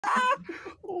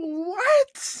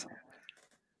What?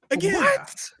 Again,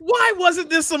 What? Why wasn't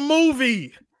this a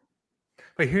movie?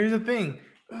 But here's the thing.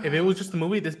 If it was just a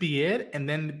movie, this be it, and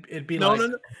then it'd be no.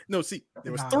 See,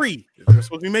 there was 3. They were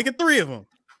supposed to be making 3 of them.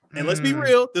 And let's be Mm.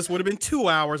 real, this would have been 2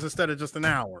 hours instead of just an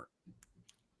hour.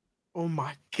 Oh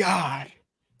my God.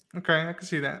 Okay, I can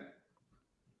see that.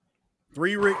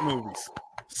 3 Rick movies.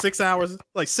 6 hours,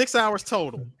 like 6 hours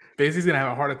total. Bizzy's gonna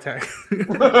have a heart attack.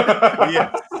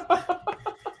 Yes.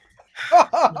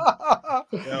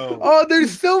 Oh,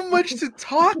 there's so much to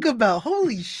talk about.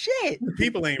 Holy shit.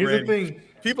 People ain't Here's ready. the thing.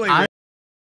 People ain't ready.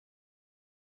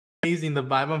 Amazing the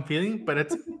vibe I'm feeling, but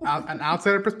it's an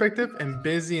outsider perspective, and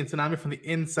Bizzy and Tsunami from the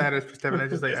insider's perspective. And I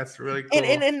just like that's really cool.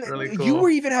 And really cool. you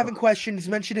were even having questions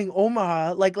mentioning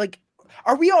Omaha. Like,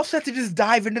 are we all set to just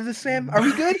dive into this, Sam? Are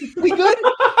we good? We good?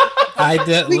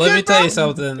 Let me tell you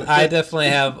something. I definitely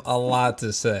have a lot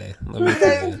to say. Let me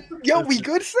tell you. Yo, we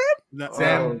good, Sam?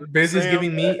 Sam, Bizzy's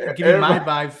giving my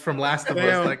vibes from Last of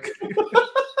Us. Like,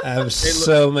 I have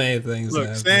so many things.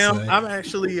 Look, Sam, I'm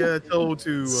actually told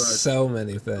to so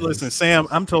many things. Listen, Sam,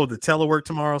 I'm told to telework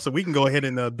tomorrow, so we can go ahead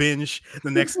and binge the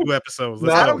next 2 episodes.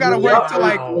 I don't gotta work till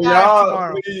like 5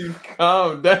 tomorrow. Please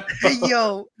calm down. Hey,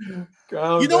 yo.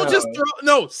 You don't just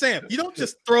throw Sam. You don't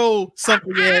just throw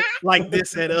something like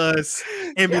this at us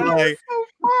and be like,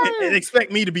 and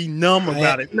expect me to be numb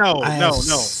about it. No.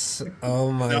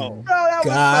 Oh my Bro,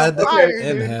 God fire,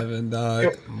 in dude. heaven,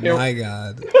 dog. My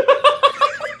God.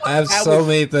 I have so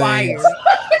many things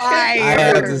I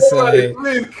have to say.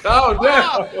 Please calm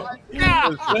down. Let me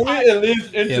at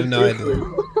least introduce You have no idea.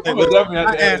 We definitely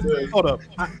have to add this. Hold up.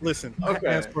 Listen. Okay.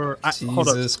 I asked for.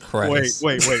 Jesus Christ.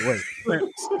 Wait.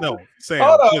 No, Sam.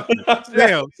 Hold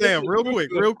Listen. Sam.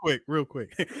 Real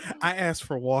quick. I asked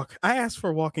for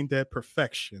Walking Dead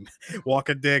perfection.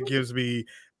 Walking Dead gives me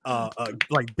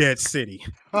like Dead City.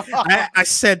 I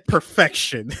said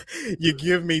perfection. You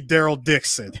give me Daryl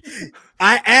Dixon.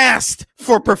 I asked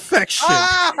for perfection.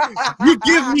 You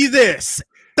give me this.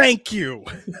 Thank you.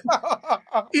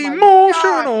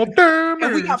 emotional damage.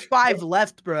 And we got 5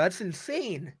 left, bro. That's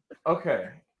insane. Okay.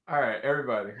 All right,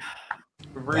 everybody.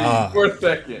 Breathe for a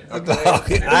second.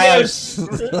 Okay.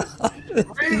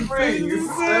 Breathe.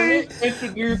 Let me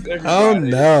introduce everybody. Oh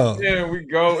no. And we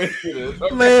go into this.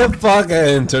 Okay. Man, fuck an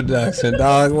introduction,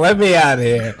 dog. Let me out of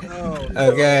here.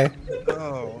 Okay?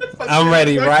 I'm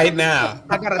ready right now.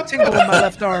 I got a tingle in my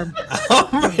left arm.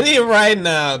 I'm ready right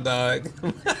now, dog.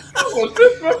 Oh,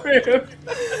 this my man.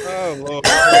 Oh Lord.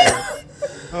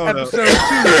 Episode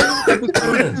 2.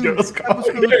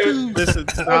 Listen,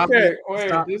 stop. Okay,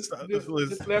 wait. Stop, Just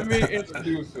let me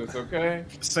introduce this, okay?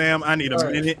 Sam, I need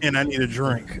a minute and I need a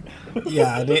drink.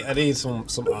 Yeah, I need some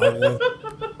agua.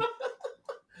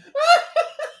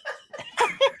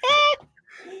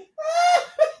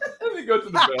 Let me go to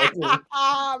the bathroom.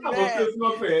 I'm gonna piss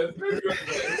my pants. Let me go to the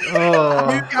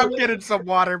bathroom. I'm getting some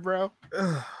water, bro.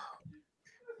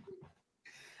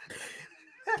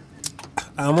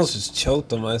 I almost just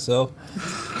choked on myself.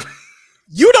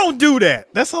 You don't do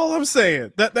that. That's all I'm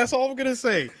saying. That's all I'm gonna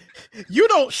say. You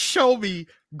don't show me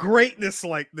greatness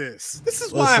like this. This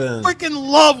is why I freaking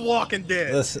love Walking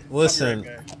Dead. Listen.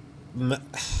 My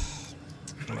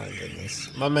goodness.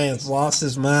 My man's lost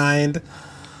his mind.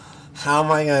 How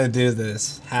am I gonna do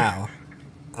this? How?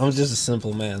 I'm just a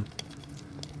simple man.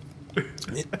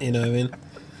 You know what I mean?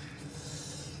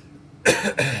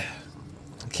 I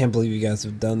can't believe you guys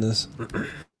have done this.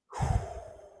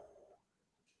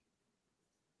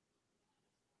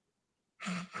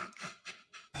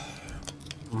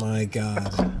 My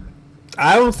God.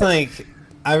 I don't think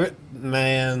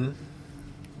man.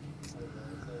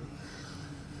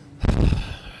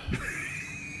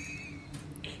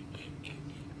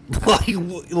 Like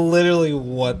literally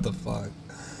what the fuck?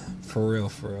 For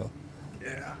real.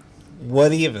 Yeah.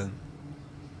 What even?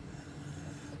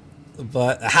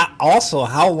 But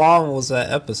how long was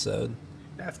that episode?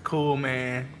 That's cool,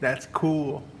 man. That's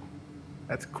cool.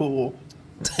 That's cool.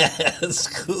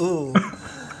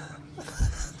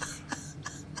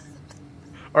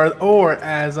 Or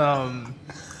as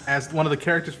one of the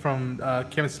characters from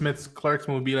Kevin Smith's Clerks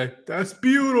would be like, "That's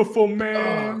beautiful, man."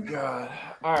 Oh God!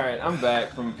 All right, I'm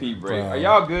back from pee break. Bro. Are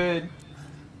y'all good?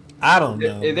 I don't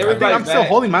know. Is everybody I'm back? still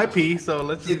holding my pee, so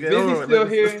let's just Is get Bizzy over it. still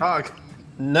Let's here? talk.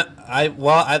 No,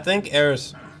 I think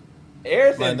Eris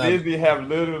Eris Might and not- Bizzy have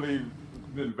literally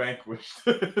been vanquished.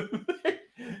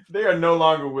 They are no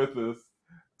longer with us.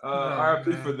 RIP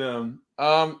man. for them.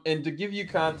 And to give you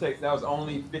context, that was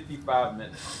only 55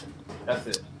 minutes. That's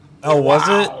it. Oh, was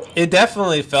it? It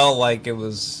definitely felt like it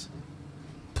was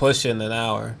pushing an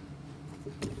hour.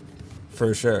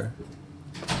 For sure.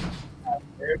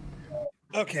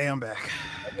 Okay, I'm back.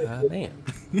 Damn.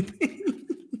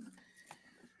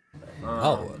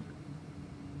 Oh.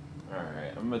 All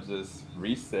right, I'm gonna just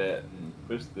reset and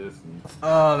push this. And...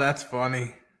 Oh, that's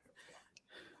funny.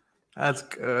 That's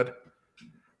good.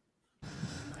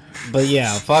 But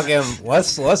yeah, fucking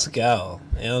let's go.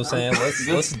 You know what I'm saying?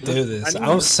 Let's do this.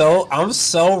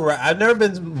 I've never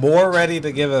been more ready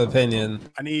to give an opinion.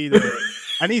 I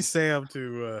need Sam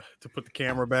to put the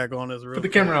camera back on us. Put the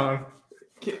camera on.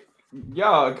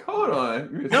 Y'all, hold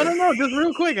on. No, just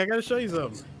real quick. I gotta show you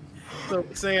something. So,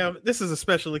 Sam, this is a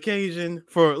special occasion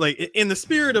for like in the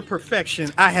spirit of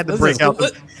perfection. I had to break out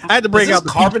the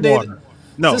carbonated water.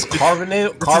 No, this is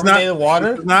carbonated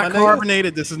water. This is not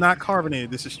carbonated. This is not carbonated.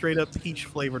 This is straight up peach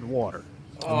flavored water.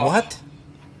 Oh. What?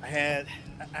 I had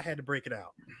to break it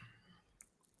out.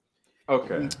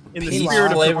 Okay. In the peach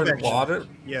spirit flavored of water.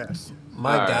 Yes.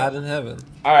 My God in heaven.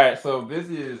 All right, so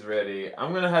Bizzy is ready.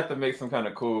 I'm gonna have to make some kind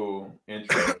of cool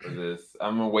intro for this.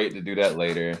 I'm gonna wait to do that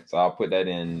later, so I'll put that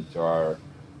into our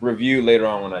review later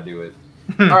on when I do it.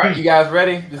 All right, you guys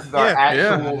ready? This is our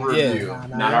actual review,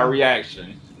 not our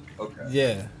reaction. Okay.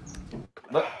 Yeah.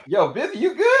 Look, yo, Bizzy,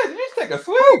 you good? You just take a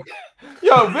swig.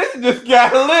 Yo, Bizzy just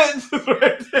got lit.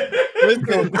 Right there.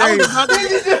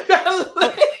 Bizzy just got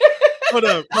lit. Hold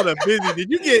up, Bizzy.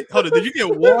 Did you get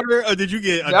water or did you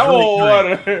get a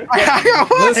water?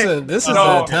 Listen, this is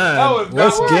the time.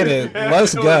 Let's get it.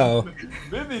 Let's go.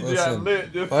 Bizzy got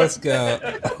lit. Let's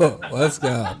go. Let's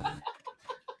go.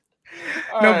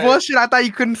 No bullshit. I thought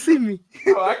you couldn't see me.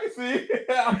 Oh, I can see.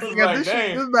 I was like,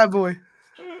 dang. This bad boy.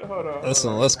 Hold on.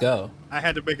 Listen, let's go. I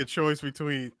had to make a choice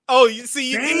between. Oh, you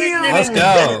see, let's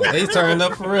go. He's turning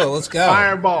up for real. Let's go.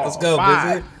 Fireball. Let's go,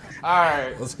 Bizzy. All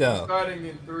right. Let's go. Starting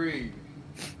in 3,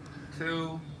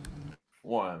 2,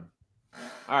 1.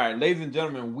 All right, ladies and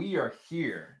gentlemen, we are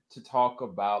here to talk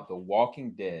about The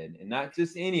Walking Dead, and not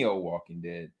just any old Walking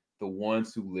Dead, the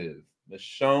ones who live.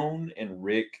 Michonne and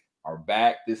Rick are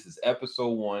back. This is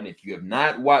episode 1. If you have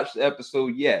not watched the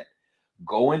episode yet,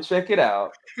 go and check it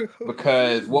out,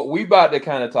 because what we about to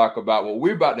kind of talk about, what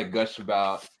we're about to gush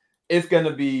about, it's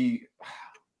gonna be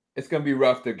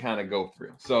rough to kind of go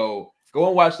through. So go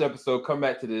and watch the episode, come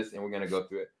back to this, and we're gonna go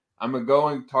through it. I'm gonna go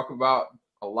and talk about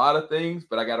a lot of things,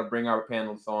 but I gotta bring our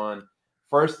panelists on.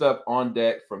 First up on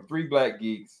deck from Three Black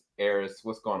Geeks, Eris.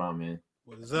 What's going on, man?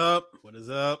 What is up? What is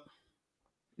up?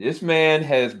 This man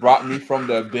has brought me from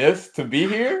the abyss to be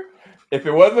here. If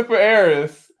it wasn't for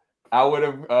Eris, I would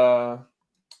have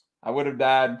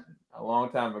died a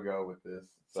long time ago with this.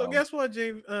 So guess what,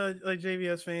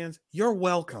 JVS fans? You're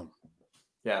welcome.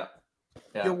 Yeah.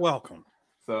 You're welcome.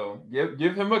 So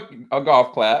give him a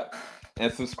golf clap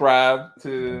and subscribe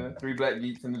to Three Black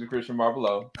Geeks in the description bar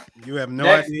below. You have no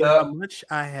idea how much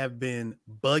I have been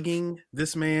bugging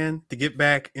this man to get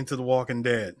back into The Walking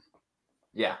Dead.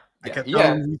 Yeah. I kept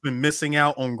telling him he's been missing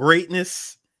out on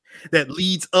greatness that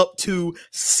leads up to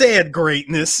said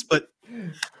greatness, but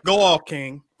go off,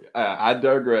 King. I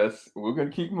digress. We're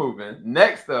gonna keep moving.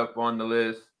 Next up on the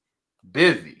list,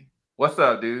 Bizzy. What's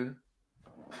up, dude?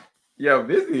 Yo,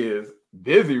 Bizzy is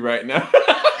busy right now.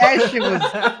 That shit was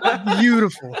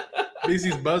beautiful.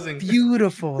 Bizzy's buzzing.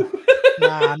 Beautiful.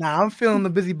 Nah, I'm feeling the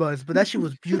Bizzy buzz, but that shit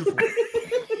was beautiful.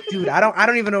 Dude, I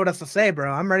don't even know what else to say,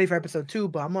 bro. I'm ready for episode 2,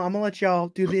 but I'm gonna let y'all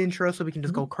do the intro so we can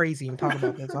just go crazy and talk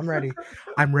about this. I'm ready.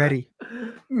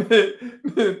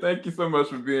 Thank you so much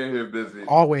for being here, Bizzy.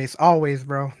 Always,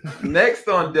 bro. Next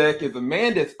on deck is a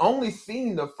man that's only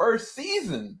seen the first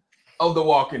season of The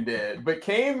Walking Dead, but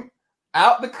came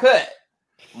out the cut.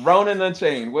 Ronin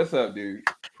Unchained. What's up, dude?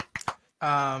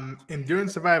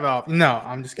 Endurance Survival. No,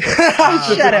 I'm just kidding.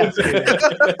 Shut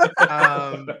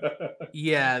up.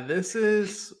 Yeah, this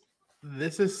is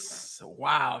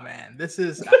wow, man. This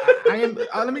is I am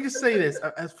let me just say this.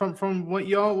 As from what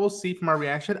y'all will see from my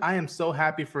reaction, I am so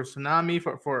happy for Tsunami,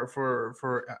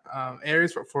 for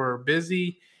Aries, for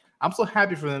Bizzy. I'm so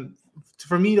happy for them.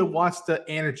 For me to watch the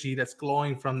energy that's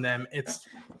glowing from them, it's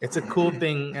a cool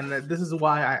thing, and this is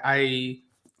why I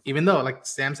even though, like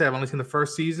Sam said, I've only seen the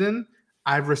first season,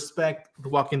 I respect The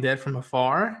Walking Dead from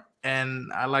afar,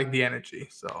 and I like the energy.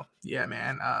 So yeah,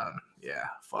 man. Yeah,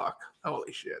 fuck.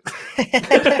 Holy shit.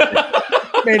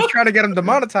 Man, trying to get him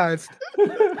demonetized.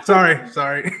 Sorry.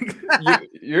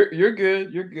 You're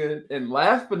good. You're good. And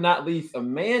last but not least, a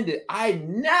man that I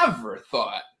never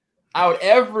thought I would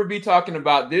ever be talking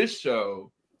about this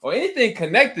show or anything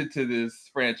connected to this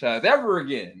franchise ever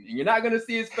again. And you're not going to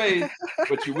see his face,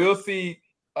 but you will see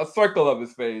a circle of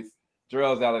his face.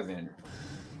 Jarrell's Alexander.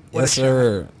 Yes,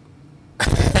 sir.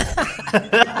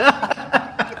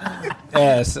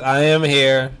 Yes, I am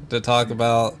here to talk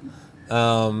about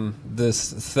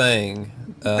this thing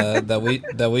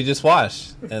that we just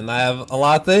watched, and I have a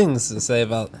lot of things to say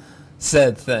about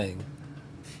said thing.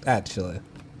 Actually,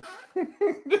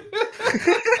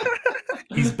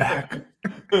 He's back.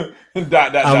 I'm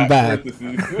back. I'm back.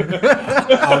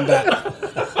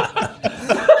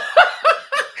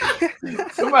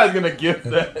 Somebody's gonna gift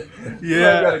that.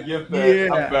 Yeah, gotta gift that.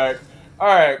 yeah. I'm back. All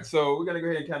right, so we're gonna go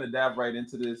ahead and kind of dive right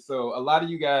into this. So a lot of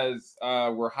you guys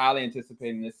were highly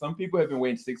anticipating this. Some people have been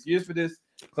waiting 6 years for this.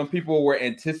 Some people were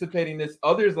anticipating this.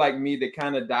 Others, like me, that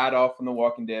kind of died off from The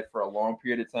Walking Dead for a long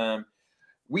period of time.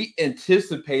 We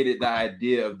anticipated the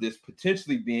idea of this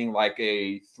potentially being like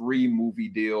a 3-movie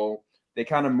deal. They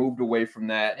kind of moved away from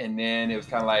that, and then it was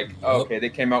kind of like, okay, they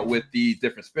came out with these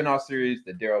different spinoff series,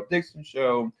 the Daryl Dixon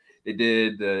Show. They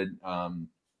did the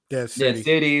Dead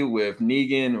City with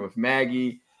Negan, with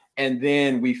Maggie. And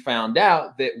then we found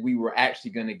out that we were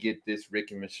actually going to get this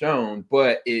Rick and Michonne,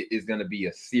 but it is going to be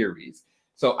a series.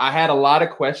 So I had a lot of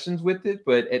questions with it,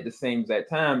 but at the same exact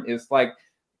time, it's like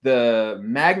the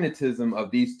magnetism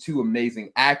of these two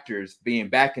amazing actors being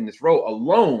back in this role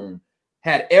alone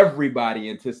had everybody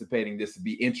anticipating this to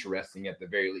be interesting at the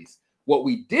very least. What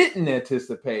we didn't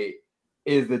anticipate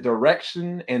is the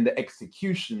direction and the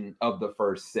execution of the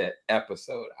first set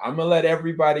episode. I'm gonna let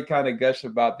everybody kind of gush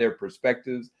about their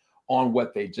perspectives on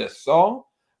what they just saw,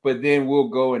 but then we'll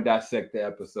go and dissect the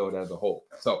episode as a whole.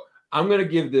 So I'm gonna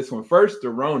give this one first to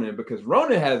Ronin, because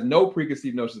Ronin has no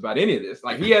preconceived notions about any of this.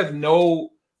 Like, he has no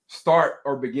start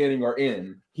or beginning or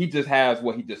end. He just has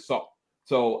what he just saw.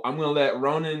 So I'm gonna let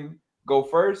Ronin go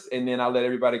first, and then I'll let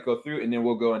everybody go through, and then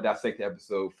we'll go and dissect the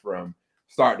episode from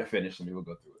start to finish, and then we'll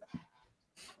go through it.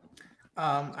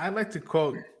 I'd like to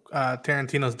quote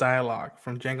Tarantino's dialogue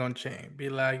from Django Unchained. Be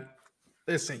like,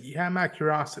 listen, you have my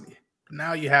curiosity.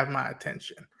 Now you have my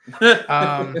attention.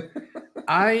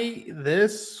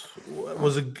 This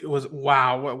was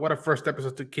wow, what a first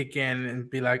episode to kick in and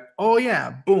be like, oh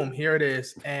yeah, boom, here it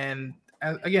is. And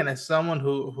again, as someone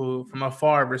who from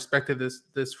afar respected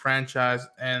this franchise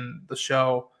and the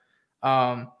show,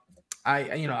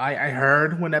 I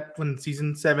heard when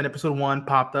season 7 episode 1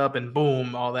 popped up and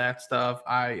boom, all that stuff.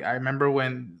 I remember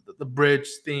when the bridge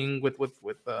thing with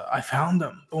I found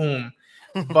them, boom.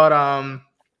 But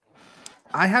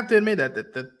I have to admit that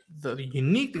the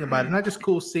unique thing about it, not just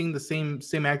cool seeing the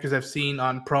same actors I've seen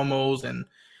on promos and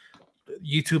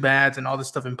YouTube ads and all this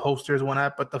stuff and posters and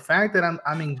whatnot, but the fact that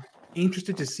I'm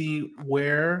interested to see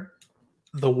where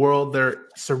the world they're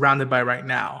surrounded by right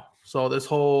now. So this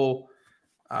whole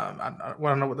I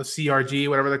don't know what the CRG,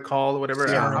 whatever they're called, whatever.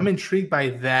 I'm intrigued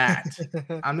by that.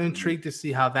 I'm intrigued to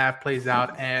see how that plays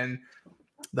out, and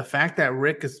the fact that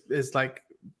Rick is like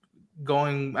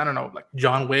going, I don't know, like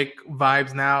John Wick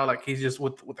vibes now. Like, he's just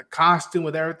with the costume,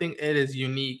 with everything. It is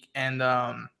unique. And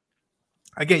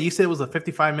again, you said it was a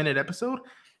 55-minute episode,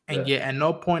 and yet at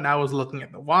no point I was looking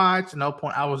at the watch. At no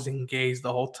point I was engaged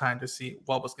the whole time to see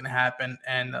what was going to happen.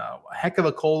 And a heck of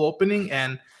a cold opening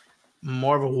and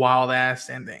more of a wild ass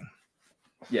ending.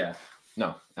 Yeah,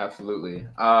 no, absolutely.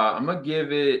 I'm gonna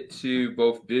give it to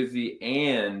both Bizzy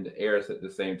and Eris at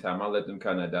the same time. I'll let them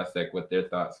kind of dissect what their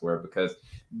thoughts were, because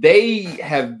they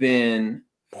have been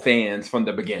fans from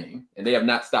the beginning and they have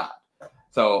not stopped.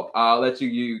 So I'll let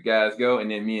you guys go,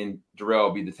 and then me and Jarrell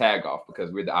will be the tag off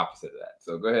because we're the opposite of that.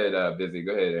 So go ahead, Bizzy.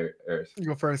 Go ahead, Eris. You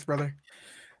go first, brother.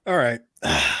 All right.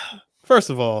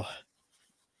 First of all,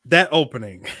 that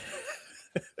opening.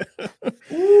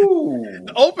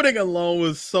 The opening alone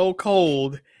was so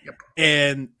cold,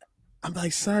 and I'm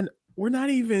like, son, we're not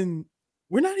even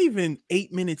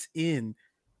 8 minutes in,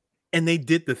 and they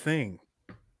did the thing.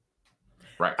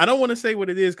 Right. I don't want to say what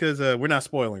it is because we're not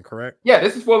spoiling, correct? Yeah,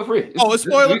 this is spoiler free. It's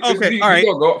spoiler. Okay, all right.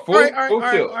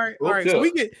 All right. So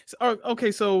we get.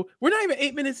 Okay, so we're not even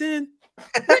 8 minutes in.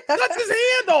 Rick cuts his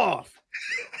hand off.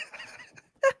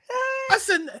 I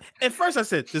said, at first I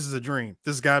said, this is a dream.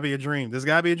 This has got to be a dream. This has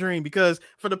got to be a dream, because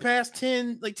for the past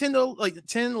 10,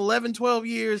 11, 12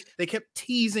 years, they kept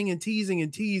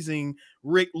teasing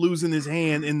Rick losing his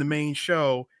hand in the main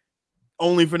show,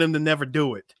 only for them to never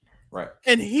do it. Right.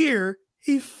 And here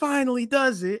he finally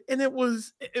does it. And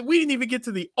we didn't even get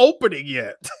to the opening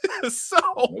yet. So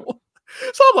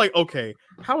I'm like, okay,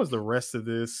 how is the rest of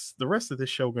this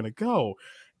show going to go?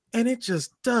 And it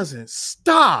just doesn't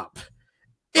stop.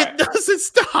 It doesn't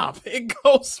stop. It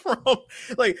goes from,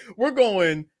 like, we're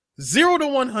going 0 to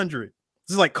 100.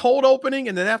 This is like cold opening,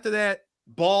 and then after that,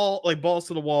 balls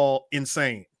to the wall,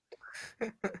 insane.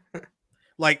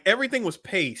 Like, everything was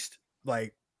paced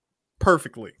like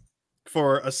perfectly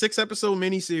for a 6-episode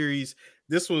miniseries.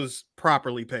 This was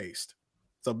properly paced.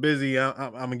 So Bizzy,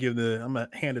 I'm gonna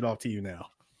hand it off to you now.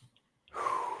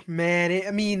 Man,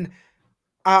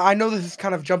 I know this is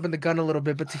kind of jumping the gun a little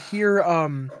bit, but to hear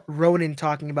Ronin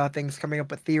talking about things, coming up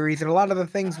with theories, and a lot of the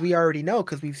things we already know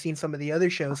because we've seen some of the other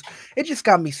shows, it just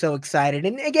got me so excited.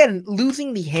 And again,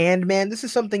 losing the hand, man, this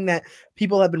is something that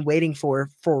people have been waiting for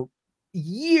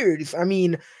years. I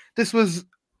mean, this was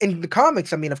in the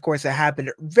comics. I mean, of course, it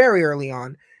happened very early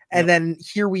on, and then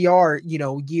here we are, you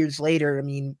know, years later. I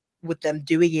mean, with them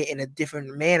doing it in a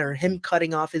different manner, him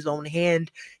cutting off his own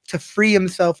hand to free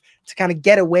himself to kind of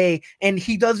get away. And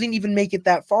he doesn't even make it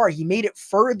that far. He made it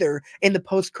further in the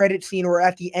post-credit scene or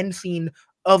at the end scene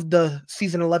of the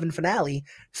season 11 finale.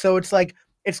 So it's like,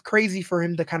 it's crazy for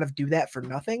him to kind of do that for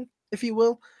nothing, if you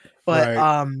will.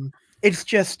 But it's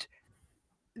just,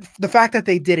 the fact that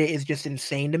they did it is just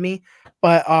insane to me.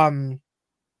 But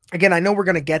again, I know we're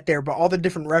going to get there, but all the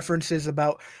different references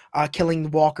about killing the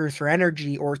walkers for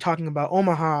energy or talking about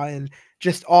Omaha and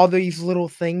just all these little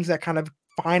things that kind of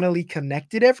finally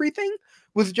connected everything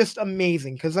was just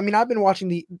amazing. Because, I mean, I've been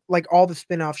watching all the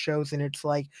spin-off shows, and it's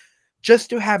like, just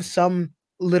to have some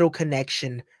little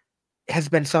connection has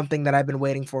been something that I've been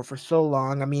waiting for so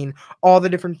long. I mean, all the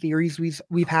different theories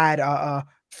we've had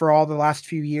for all the last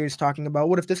few years talking about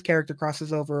what if this character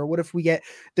crosses over, or what if we get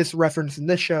this reference in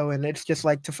this show, and it's just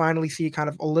like to finally see kind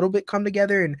of a little bit come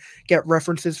together and get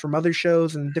references from other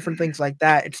shows and different things like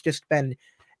that. It's just been,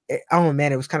 oh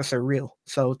man, it was kind of surreal.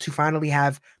 So to finally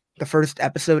have the first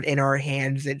episode in our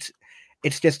hands, it's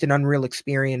just an unreal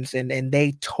experience, and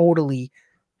they totally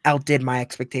outdid my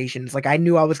expectations. Like, I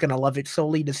knew I was going to love it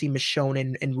solely to see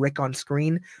Michonne and Rick on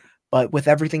screen, but with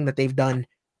everything that they've done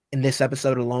in this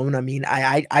episode alone, I mean,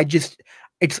 I just,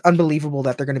 it's unbelievable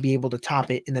that they're going to be able to top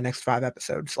it in the next 5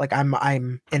 episodes. Like,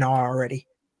 I'm in awe already.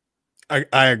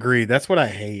 I agree. That's what I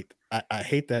hate. I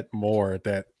hate that more,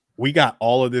 that we got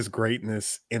all of this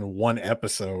greatness in one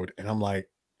episode, and I'm like,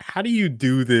 how do you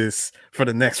do this for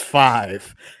the next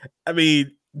 5? I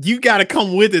mean, you got to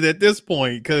come with it at this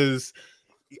point, because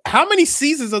how many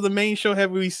seasons of the main show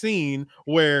have we seen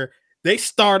where they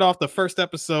start off the first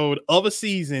episode of a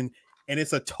season and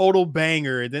it's a total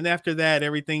banger, and then after that,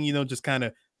 everything, you know, just kind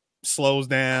of slows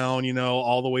down, you know,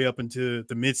 all the way up into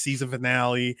the mid-season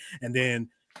finale, and then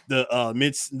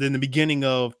the beginning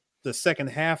of the second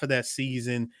half of that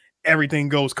season, everything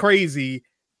goes crazy,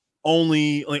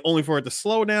 only for it to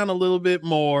slow down a little bit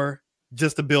more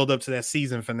just to build up to that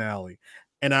season finale.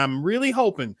 And I'm really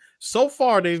hoping, so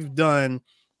far they've done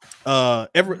all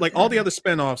the other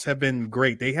spinoffs have been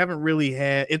great. They haven't really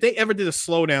had, if they ever did a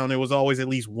slowdown, it was always at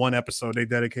least one episode they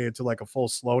dedicated to like a full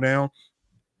slowdown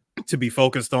to be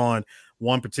focused on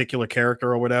one particular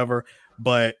character or whatever.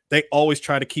 But they always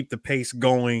try to keep the pace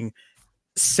going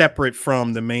separate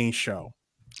from the main show.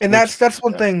 And that's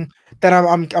one thing that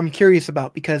I'm curious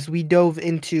about, because we dove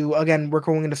into, again, we're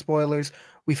going into spoilers.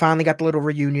 We finally got the little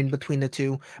reunion between the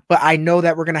two, but I know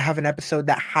that we're going to have an episode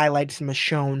that highlights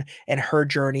Michonne and her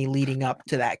journey leading up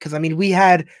to that. Because, I mean,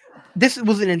 this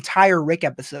was an entire Rick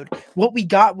episode. What we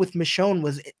got with Michonne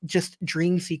was just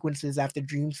dream sequences after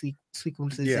dream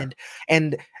sequences. Yeah.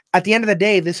 And at the end of the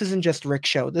day, this isn't just Rick's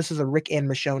show. This is a Rick and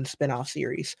Michonne spinoff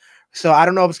series. So I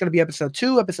don't know if it's going to be episode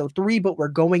 2, episode 3, but we're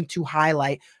going to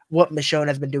highlight what Michonne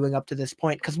has been doing up to this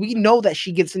point, because we know that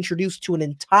she gets introduced to an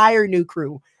entire new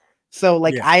crew. So,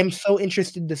 like, I am so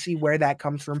interested to see where that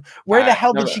comes from. Where the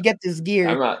hell did she get this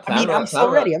gear? I'm so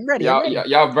ready. I'm ready.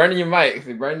 Y'all burning your mics.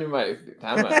 You're burning your mics.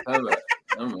 Time out.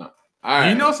 All right. Do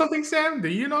you know something, Sam? Do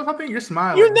you know something? You're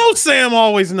smiling. You know Sam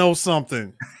always knows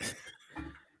something.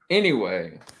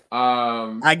 Anyway,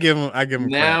 I give him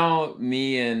now crap.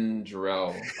 Me and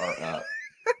Jarrell are up.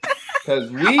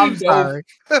 Because we both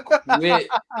quit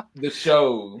the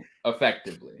show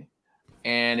effectively.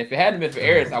 And if it hadn't been for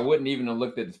Eris, I wouldn't even have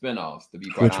looked at the spinoffs, to be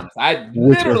quite honest. I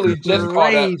literally just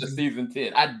caught up to season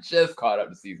 10. I just saw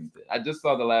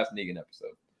the last Negan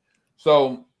episode.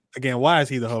 So again, why is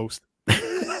he the host?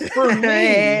 For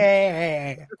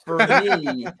me,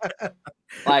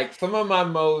 like, some of my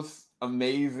most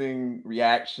amazing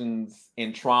reactions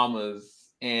and traumas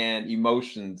and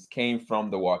emotions came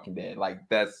from The Walking Dead. Like,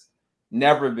 that's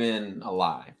never been a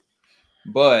lie.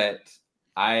 But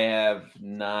I have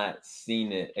not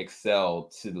seen it excel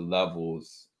to the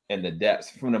levels and the depths,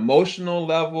 from an emotional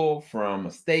level, from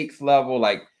a stakes level.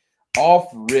 Like, off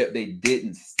rip, they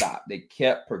didn't stop. They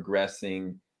kept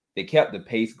progressing. They kept the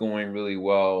pace going really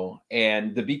well.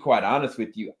 And to be quite honest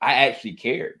with you, I actually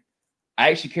cared.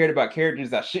 I actually cared about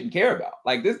characters I shouldn't care about.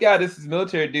 Like, this guy, this is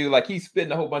military dude, like, he's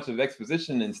spitting a whole bunch of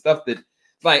exposition and stuff that,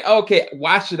 it's like, okay,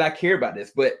 why should I care about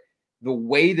this? But the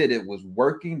way that it was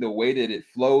working, the way that it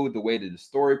flowed, the way that the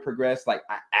story progressed, like,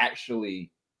 I actually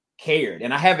cared.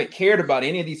 And I haven't cared about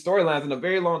any of these storylines in a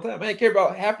very long time. I ain't cared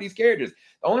about half these characters.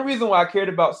 The only reason why I cared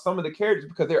about some of the characters is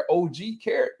because they're OG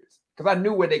characters. Because I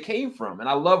knew where they came from. And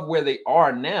I love where they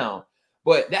are now.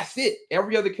 But that's it.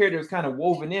 Every other character was kind of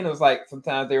woven in. It was like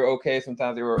sometimes they were okay,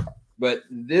 sometimes they were. But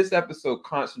this episode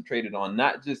concentrated on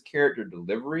not just character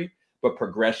delivery, but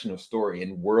progression of story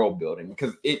and world building.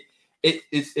 Because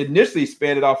it's initially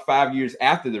spanned off 5 years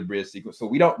after the bridge sequence. So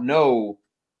we don't know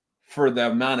for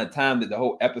the amount of time that the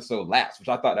whole episode lasts, which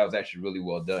I thought that was actually really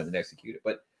well done and executed.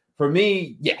 But for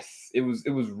me, yes, it was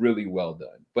really well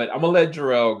done. But I'm gonna let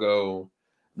Jarrell go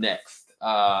next.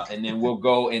 And then we'll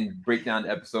go and break down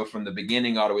the episode from the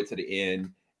beginning all the way to the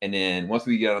end. And then once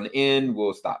we get on the end,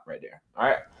 we'll stop right there. All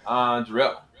right.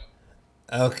 Jarrell.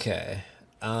 Okay.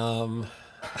 Oh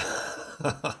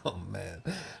man.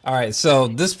 All right. So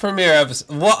this premiere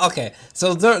episode. Well, okay.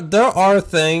 So there are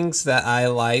things that I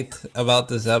liked about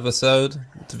this episode.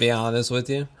 To be honest with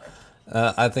you,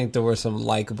 I think there were some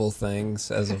likable things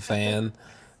as a fan.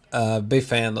 Big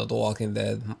fan of The Walking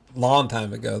Dead. Long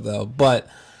time ago though. But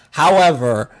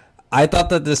however, I thought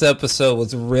that this episode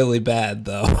was really bad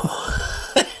though.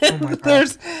 Oh my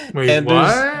God. Wait,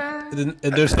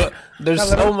 what?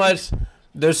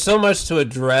 There's so much to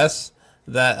address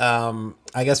that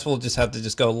I guess we'll just have to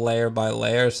just go layer by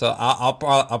layer. So I'll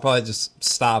probably just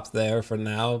stop there for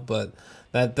now. But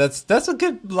that's a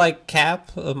good like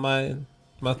cap of my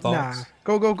thoughts.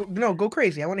 Nah, go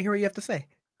crazy. I want to hear what you have to say.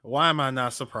 Why am I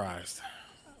not surprised?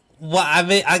 Well, I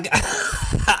mean, I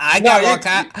got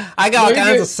all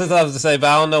kinds of stuff to say, but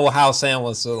I don't know how Sam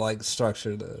wants to like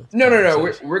structure the. No.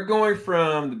 We're going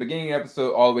from the beginning of the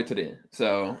episode all the way to the end,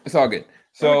 so it's all good.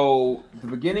 So the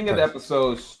beginning of the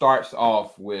episode starts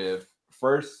off with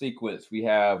first sequence. We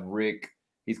have Rick.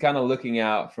 He's kind of looking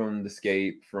out from the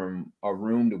escape from a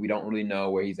room that we don't really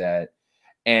know where he's at,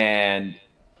 and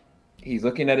he's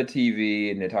looking at a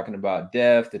TV, and they're talking about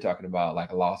death. They're talking about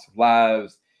like a loss of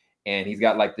lives. And he's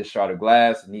got like this shard of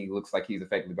glass, and he looks like he's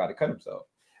effectively about to cut himself.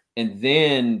 And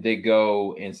then they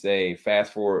go and say,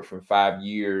 fast forward from 5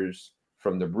 years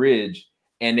from the bridge.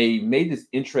 And they made this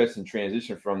interesting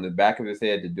transition from the back of his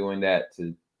head to doing that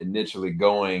to initially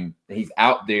going. He's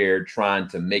out there trying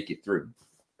to make it through.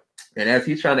 And as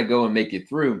he's trying to go and make it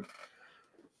through,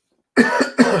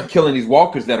 killing these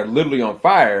walkers that are literally on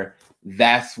fire,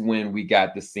 that's when we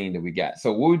got the scene that we got.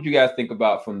 So what would you guys think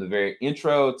about from the very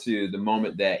intro to the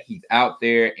moment that he's out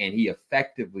there and he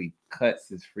effectively cuts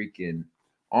his freaking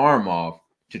arm off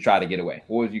to try to get away?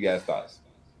 What was you guys' thoughts?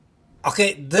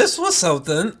 Okay, this was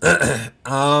something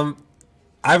I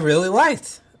really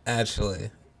liked,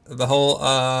 actually. The whole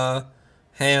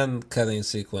hand cutting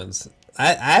sequence.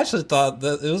 I actually thought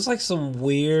that it was like some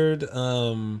weird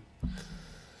I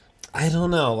don't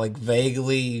know, like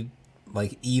vaguely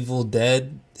like Evil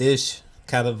Dead-ish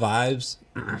kind of vibes,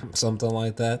 something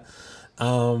like that.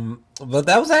 But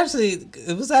that was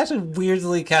actually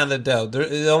weirdly kind of dope.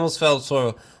 It almost felt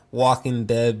sort of Walking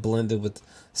Dead blended with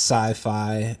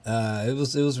sci-fi. It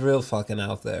was real fucking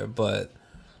out there, but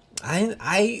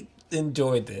I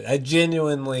enjoyed it. I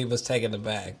genuinely was taken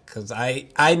aback because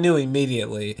I knew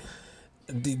immediately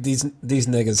these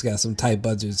niggas got some tight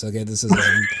budgets. Okay, this is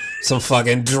some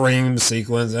fucking dream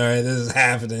sequence. All right, this is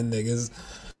happening, niggas.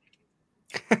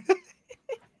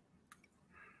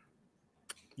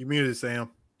 You muted, Sam.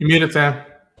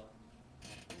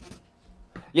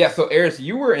 Yeah, so Eris,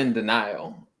 you were in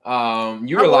denial.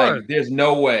 You were like, there's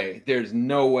no way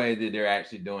that they're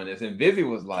actually doing this. And Bizzy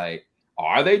was like,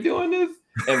 are they doing this?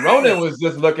 And Ronin was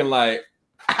just looking like,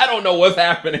 I don't know what's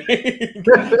happening.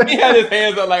 He had his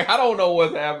hands up like, I don't know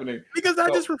what's happening. Because I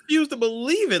just refuse to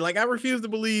believe it. Like, I refuse to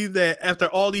believe that after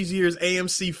all these years,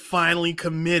 AMC finally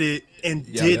committed and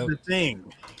did the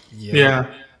thing. Yeah.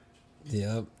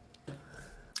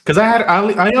 Because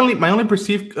my only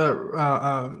perceived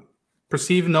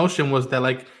notion was that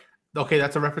like, okay,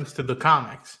 that's a reference to the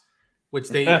comics, which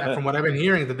they, from what I've been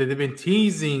hearing, that they've been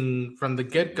teasing from the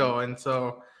get-go. And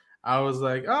so I was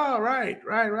like, oh, right.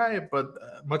 But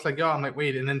much like y'all, I'm like,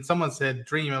 wait. And then someone said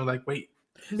dream. I was like, wait.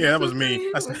 Yeah, that was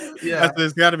me.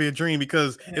 There's got to be a dream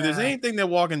because if there's anything that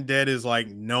Walking Dead is like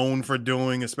known for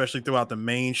doing, especially throughout the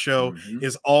main show,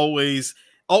 is always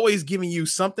giving you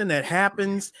something that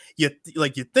happens. You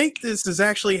think this is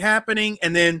actually happening,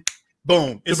 and then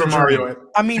boom, it's Super Mario.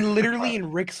 I mean, literally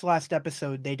in Rick's last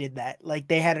episode, they did that. Like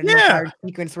they had an entire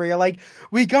sequence where you're like,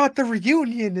 "We got the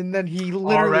reunion," and then he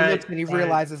literally looks and he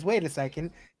realizes, "Wait a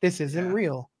second, this isn't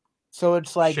real." So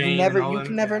it's like you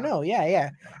can never know. Yeah.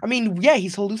 I mean,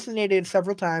 he's hallucinated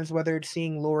several times, whether it's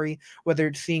seeing Lori, whether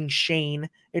it's seeing Shane.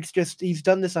 It's just he's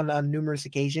done this on numerous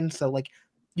occasions. So like,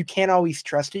 you can't always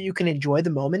trust it. You can enjoy the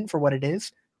moment for what it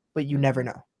is, but you never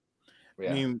know.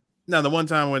 Yeah. I mean, now the one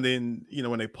time when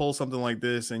they pull something like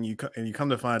this and you come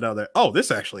to find out that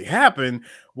this actually happened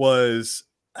was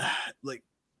like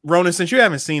Ronin. Since you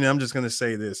haven't seen it, I'm just gonna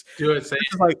say this. Do it. Say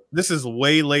it. This is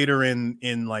way later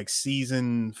in like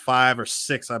season 5 or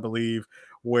 6, I believe,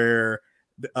 where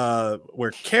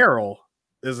Carol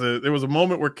there was a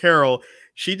moment where Carol,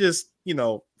 she just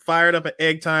fired up an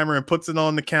egg timer and puts it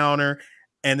on the counter,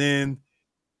 and then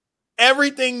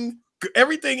everything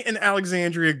in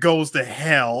Alexandria goes to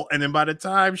hell. And then by the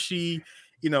time she,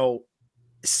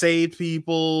 saved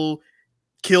people,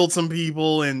 killed some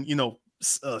people, and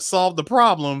solved the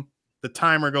problem, the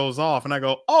timer goes off, and I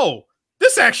go, "Oh,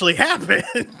 this actually happened."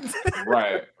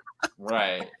 Right.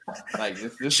 Like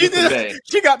this she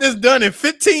got this done in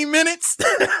 15 minutes.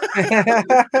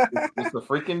 It's a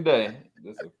freaking day.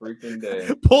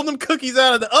 Pull them cookies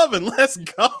out of the oven. Let's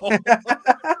go.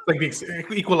 Like the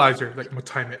equalizer, like I'm gonna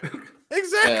time it.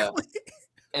 Exactly. Yeah.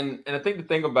 And I think the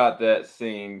thing about that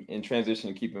scene in transition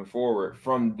and keeping forward,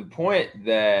 from the point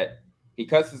that he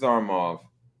cuts his arm off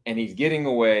and he's getting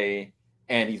away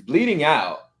and he's bleeding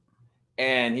out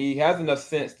and he has enough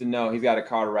sense to know he's got to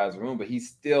cauterize the wound, but he's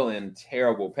still in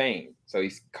terrible pain. So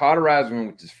he's cauterized the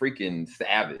wound, which is freaking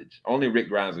savage. Only Rick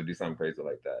Grimes would do something crazy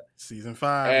like that. Season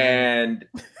 5. And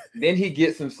then he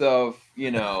gets himself,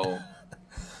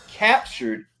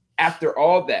 captured after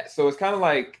all that. So it's kind of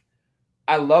like,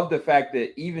 I love the fact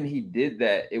that even he did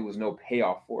that, it was no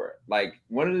payoff for it. Like,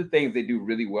 one of the things they do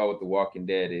really well with The Walking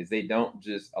Dead is they don't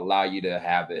just allow you to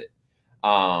have it.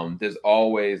 There's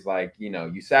always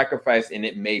you sacrifice and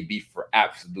it may be for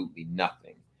absolutely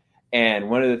nothing. And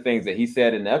one of the things that he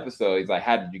said in the episode, he's like,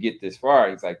 how did you get this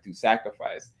far? He's like, through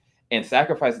sacrifice. And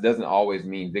sacrifice doesn't always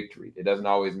mean victory. It doesn't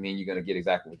always mean you're going to get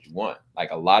exactly what you want.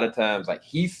 Like, a lot of times,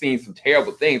 he's seen some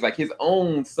terrible things. Like, his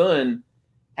own son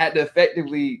had to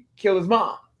effectively kill his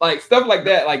mom. Like, stuff like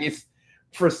that. Like, it's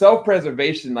for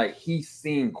self-preservation. Like, he's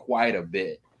seen quite a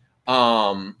bit.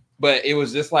 But it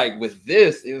was just like with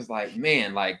this, it was like,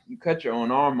 man, like, you cut your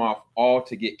own arm off all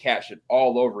to get captured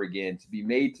all over again, to be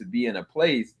made to be in a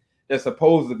place that's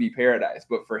supposed to be paradise.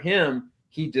 But for him,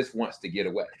 he just wants to get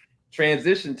away.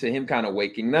 Transition to him kind of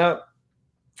waking up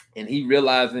and he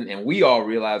realizing, and we all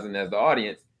realizing as the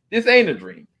audience, this ain't a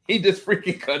dream. He just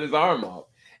freaking cut his arm off.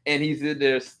 And he's in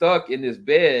there stuck in this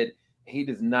bed. He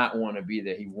does not want to be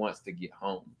there. He wants to get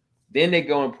home. Then they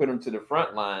go and put him to the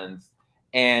front lines.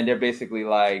 And they're basically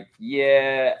like,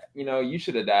 yeah, you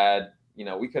should have died.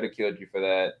 We could have killed you for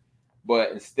that.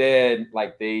 But instead,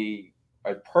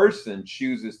 a person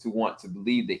chooses to want to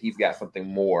believe that he's got something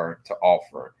more to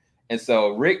offer. And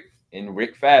so Rick, in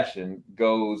Rick fashion,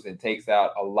 goes and takes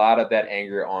out a lot of that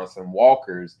anger on some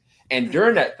walkers. And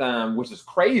during that time, which is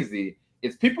crazy,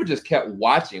 is people just kept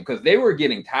watching because they were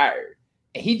getting tired.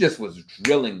 And he just was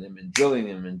drilling them and drilling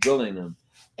them and drilling them.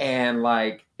 And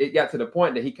it got to the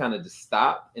point that he kind of just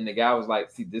stopped. And the guy was like,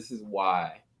 see, this is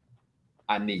why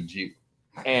I need you.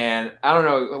 And I don't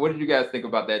know, what did you guys think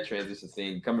about that transition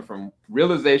scene, coming from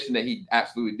realization that he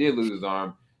absolutely did lose his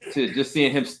arm to just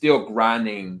seeing him still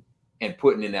grinding and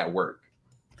putting in that work?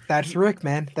 That's Rick,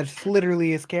 man. That's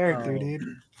literally his character, dude.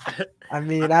 I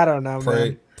mean, I don't know,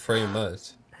 man. Pretty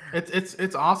much.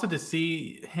 It's awesome to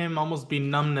see him almost be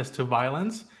numbness to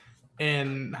violence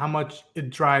and how much it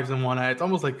drives him one. It's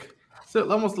almost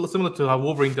similar to how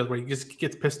Wolverine does, where he just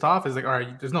gets pissed off. It's like, all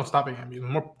right, there's no stopping him.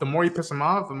 The more you piss him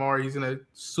off, the more he's gonna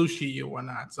sushi you or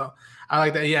whatnot. So I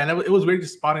like that. Yeah, and it was weird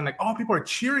just spotting people are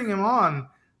cheering him on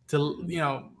to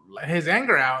his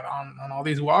anger out on all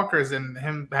these walkers and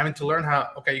him having to learn how.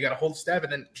 Okay, you got to hold stab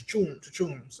and then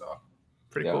cha-choom. So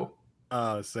pretty cool.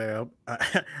 Sam,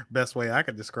 best way I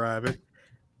could describe it: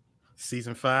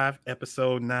 season 5,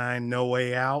 episode 9, No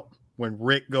Way Out. When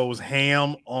Rick goes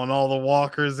ham on all the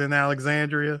walkers in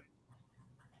Alexandria,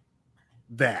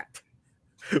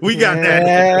 we got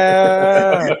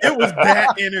that. It was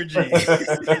that energy.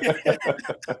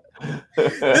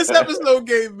 This episode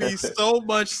gave me so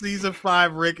much season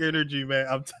 5 Rick energy, man.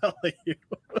 I'm telling you.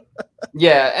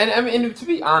 Yeah, and I mean, to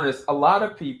be honest, a lot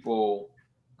of people,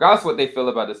 regardless of what they feel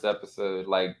about this episode,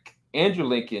 Andrew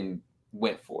Lincoln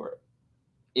went for it.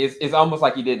 It's almost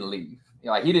like he didn't leave.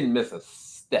 He didn't miss a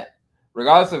step.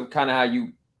 Regardless of kind of how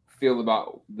you feel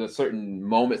about the certain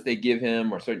moments they give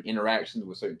him or certain interactions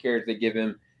with certain characters they give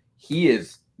him, he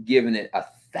is giving it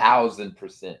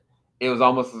 1,000%. It was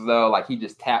almost as though he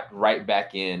just tapped right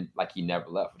back in like he never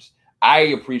left, which I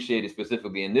appreciate it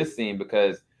specifically in this scene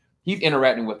because he's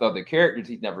interacting with other characters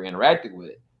he's never interacted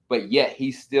with, but yet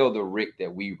he's still the Rick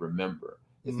that we remember.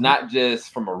 It's not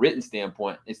just from a written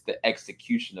standpoint, it's the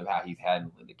execution of how he's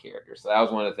handling the character. So that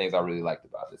was one of the things I really liked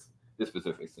about this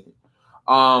specific scene.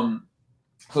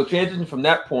 So transition from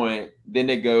that point, then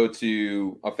they go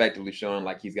to effectively showing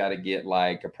like he's got to get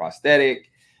like a prosthetic,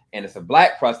 and it's a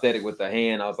black prosthetic with a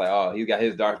hand. I was like, oh, he's got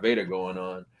his Darth Vader going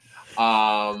on.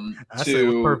 I said it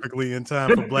was perfectly in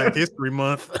time for Black History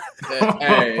Month.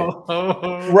 Hey,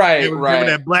 right. Giving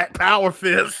that Black Power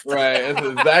fist. Right. That's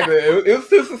exactly. It was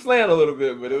just a slant a little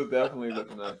bit, but it was definitely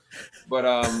looking up. But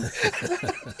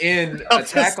in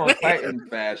Attack on Titan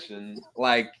fashion,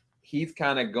 like he's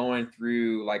kind of going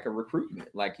through like a recruitment,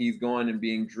 like he's going and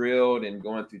being drilled and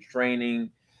going through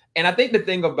training. And I think the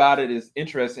thing about it is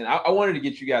interesting. I wanted to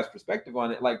get you guys' perspective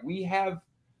on it. Like we have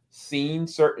seen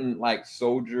certain like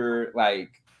soldier like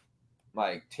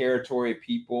territory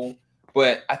people,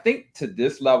 but I think to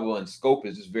this level and scope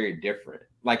is just very different.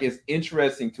 Like it's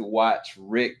interesting to watch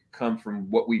Rick come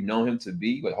from what we've known him to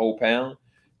be with Whole Pound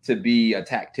to be a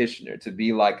tacticianer, to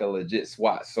be like a legit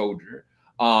SWAT soldier.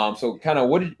 So kind of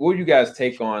what do you guys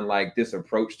take on like this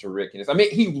approach to Rick? And I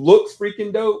mean, he looks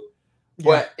freaking dope,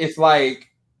 but it's like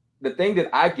the thing that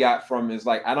I got from is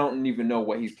like I don't even know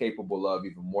what he's capable of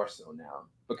even more so now,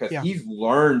 because he's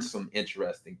learned some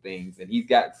interesting things and he's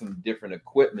got some different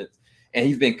equipment and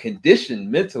he's been conditioned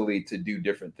mentally to do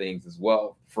different things as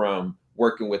well from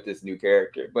working with this new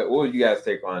character. But what would you guys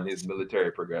take on his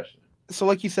military progression? So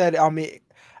like you said,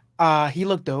 he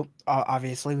looked dope.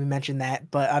 Obviously, we mentioned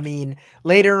that. But I mean,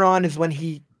 later on is when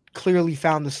he clearly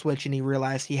found the switch and he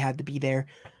realized he had to be there.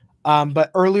 But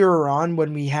earlier on,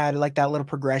 when we had like that little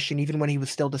progression, even when he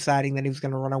was still deciding that he was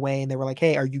going to run away, and they were like,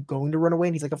 "Hey, are you going to run away?"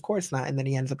 And he's like, "Of course not." And then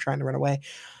he ends up trying to run away.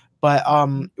 But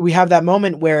we have that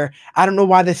moment where I don't know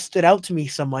why this stood out to me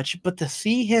so much, but to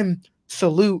see him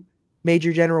salute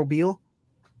Major General Beale,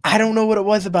 I don't know what it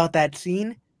was about that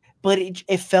scene, but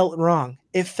it felt wrong.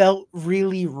 It felt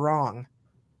really wrong.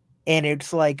 And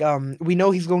it's like we know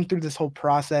he's going through this whole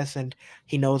process and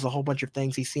he knows a whole bunch of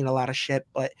things. He's seen a lot of shit,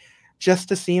 but just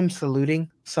to see him saluting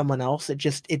someone else,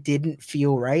 it didn't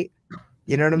feel right.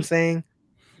 You know what I'm saying?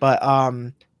 But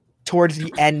towards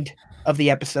the end of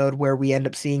the episode where we end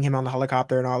up seeing him on the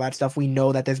helicopter and all that stuff, we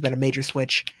know that there's been a major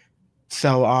switch.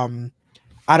 So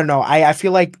I don't know. I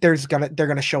feel like they're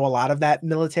gonna show a lot of that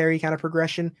military kind of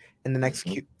progression in the next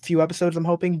few episodes, I'm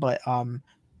hoping. But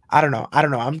I don't know.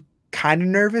 I'm kind of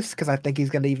nervous because I think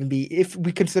he's gonna even be, if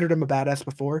we considered him a badass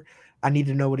before, I need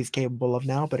to know what he's capable of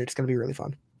now, but it's gonna be really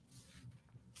fun.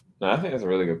 No, I think that's a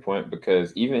really good point,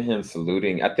 because even him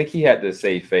saluting, I think he had to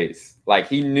save face. Like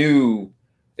he knew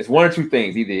it's one or two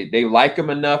things. Either they like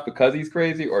him enough because he's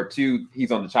crazy, or two,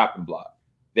 he's on the chopping block.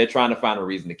 They're trying to find a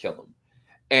reason to kill him.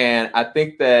 And I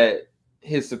think that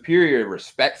his superior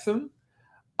respects him,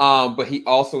 but he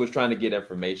also is trying to get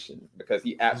information, because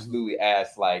he absolutely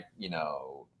asked, like, you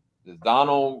know, is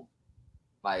Donald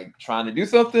like trying to do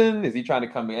something? Is he trying to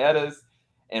come at us?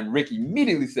 And Rick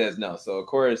immediately says no. So of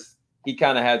course he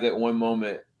kind of has that one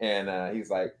moment, and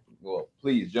he's like, "Well,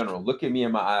 please, General, look at me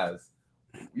in my eyes.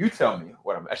 You tell me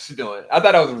what I'm actually doing." I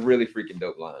thought that was a really freaking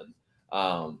dope line.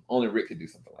 Only Rick could do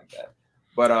something like that.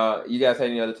 But you guys have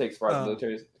any other takes as far as the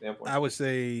military standpoint? I would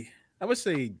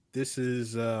say this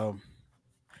is. You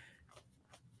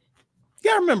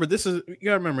gotta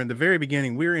remember in the very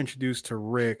beginning we were introduced to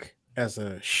Rick as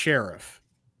a sheriff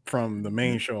from the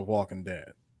main show of Walking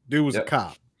Dead. Dude was a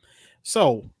cop.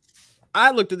 So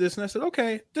I looked at this and I said,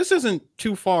 okay, this isn't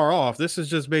too far off. This is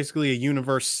just basically a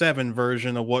Universe 7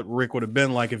 version of what Rick would have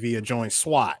been like if he had joined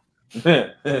SWAT.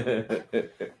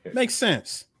 Makes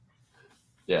sense.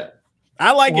 Yeah.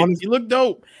 I like it. He looked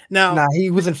dope. Now, he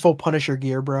was in full Punisher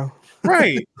gear, bro.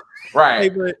 Right.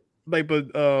 Right.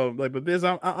 But Biz,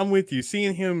 I'm with you.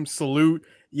 Seeing him salute,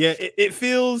 yeah, it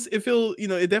feels, you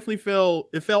know, it definitely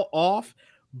felt off,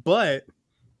 but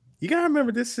you gotta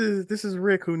remember this is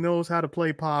Rick, who knows how to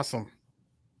play possum.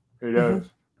 He does.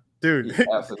 Dude. He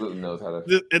absolutely knows how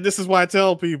to. And this is why I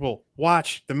tell people,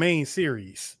 watch the main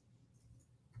series.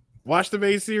 Watch the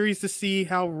main series to see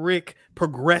how Rick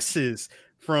progresses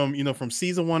from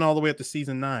season 1 all the way up to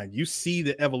season 9. You see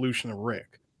the evolution of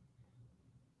Rick.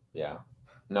 Yeah.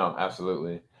 No,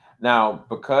 absolutely. Now,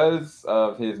 because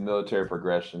of his military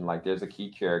progression, like there's a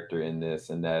key character in this,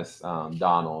 and that's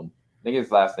Donald. I think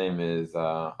his last name is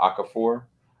Okafor.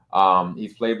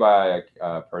 He's played by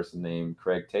a person named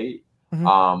Craig Tate.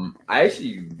 I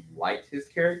actually liked his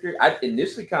character. I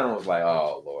initially kind of was like,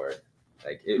 oh Lord.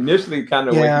 Like initially kind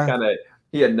of when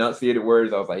he enunciated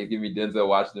words, I was like, he's giving me Denzel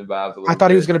Washington vibes. I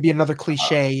thought he was going to be another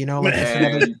cliche, like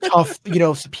another tough,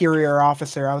 superior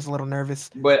officer. I was a little nervous.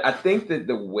 But I think that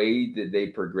the way that they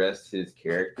progressed his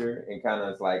character and kind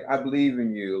of like, I believe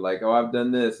in you, like, oh, I've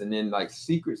done this. And then like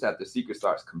secrets after secret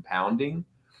starts compounding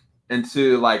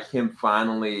into like him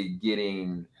finally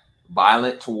getting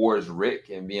violent towards Rick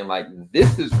and being like,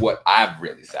 this is what I've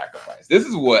really sacrificed. This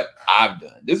is what I've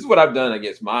done. This is what I've done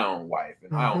against my own wife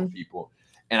and my own people.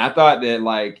 And I thought that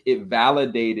like it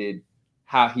validated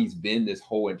how he's been this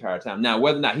whole entire time. Now,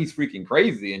 whether or not he's freaking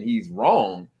crazy and he's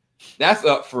wrong, that's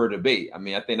up for debate. I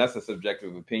mean, I think that's a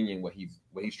subjective opinion, what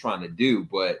he's trying to do.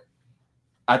 But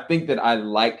I think that I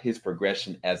liked his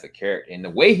progression as a character. And the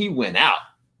way he went out,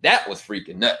 that was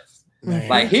freaking nuts. Man.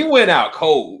 Like he went out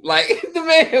cold. Like the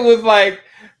man was like,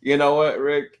 you know what,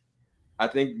 Rick, I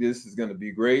think this is gonna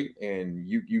be great, and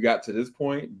you got to this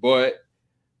point, but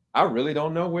I really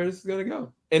don't know where this is gonna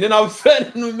go. And then all of a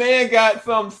sudden, the man got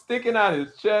something sticking out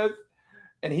his chest,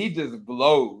 and he just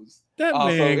blows. That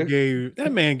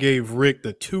man gave Rick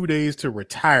the 2 days to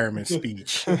retirement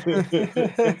speech.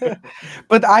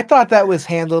 But I thought that was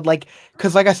handled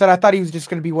because like I said, I thought he was just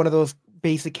gonna be one of those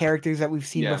basic characters that we've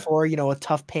seen before, a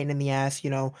tough pain in the ass,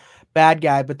 bad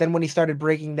guy. But then when he started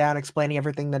breaking down, explaining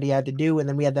everything that he had to do, and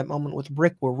then we had that moment with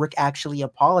Rick where Rick actually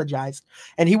apologized,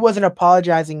 and he wasn't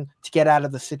apologizing to get out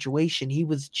of the situation. He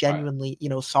was genuinely,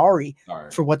 sorry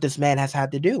for what this man has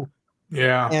had to do.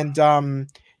 Yeah. And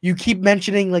you keep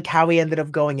mentioning like how he ended up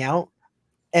going out,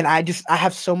 and I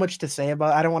have so much to say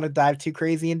about it. I don't want to dive too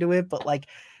crazy into it, but like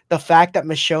the fact that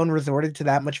Michonne resorted to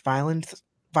that much violence,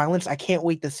 I can't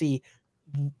wait to see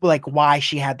like why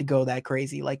she had to go that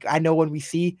crazy. Like I know when we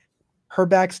see her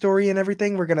backstory and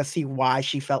everything, we're gonna see why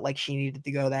she felt like she needed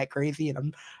to go that crazy,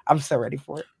 and I'm so ready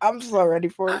for it. I'm so ready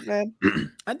for it, man.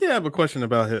 I did have a question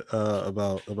about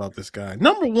this guy.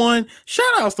 Number one, shout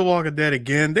outs to Walking Dead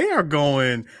again. They are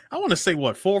going, I want to say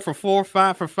 4 for 4,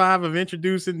 5 for 5 of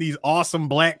introducing these awesome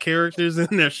black characters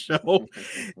in their show.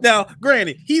 Now,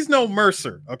 granted, he's no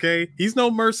Mercer, okay? He's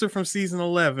no Mercer from season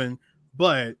 11,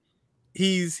 but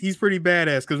he's pretty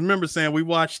badass. Because remember, Sam, we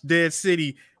watched Dead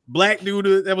City, black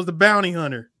dude that was the bounty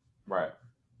hunter. Right.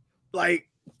 Like,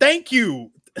 thank you.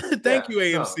 Thank you,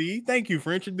 AMC. No. Thank you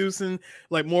for introducing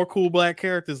like more cool black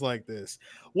characters like this.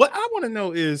 What I want to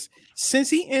know is, since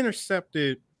he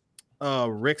intercepted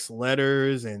Rick's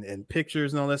letters and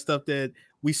pictures and all that stuff that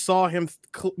we saw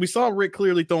Rick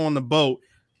clearly throw on the boat,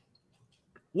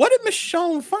 what did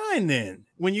Michonne find then?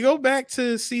 When you go back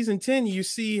to season 10, you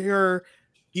see her,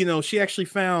 she actually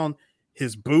found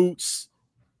his boots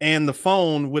and the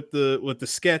phone with the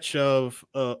sketch of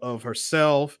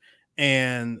herself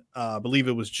and I believe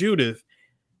it was Judith.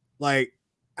 Like,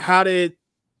 how did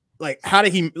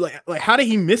he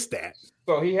miss that?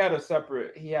 So he had a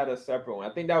separate one.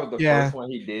 I think that was the first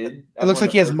one he did. It looks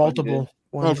like he has multiple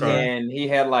ones. Okay. And he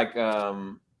had like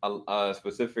a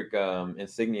specific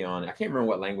insignia on it. I can't remember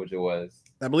what language it was.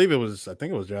 I think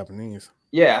it was Japanese.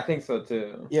 Yeah, I think so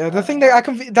too. Yeah, the thing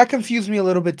that confused me a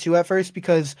little bit too at first,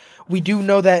 because we do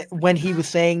know that when he was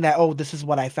saying that, oh, this is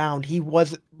what I found, he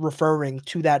was referring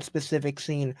to that specific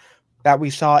scene that we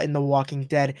saw in The Walking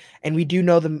Dead, and we do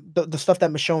know the stuff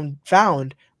that Michonne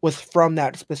found was from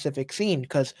that specific scene,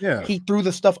 because he threw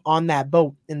the stuff on that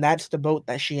boat, and that's the boat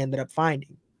that she ended up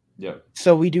finding. Yeah.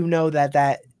 So we do know that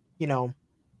there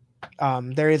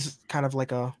is kind of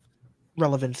like a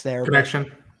relevance there.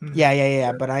 Connection.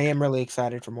 Yeah. But I am really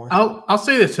excited for more. I'll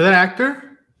say this to that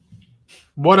actor.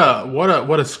 What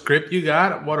a script you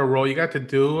got. What a role you got to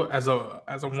do as a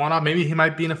one-off. Maybe he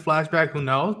might be in a flashback. Who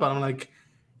knows? But I'm like,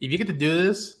 if you get to do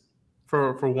this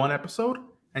for one episode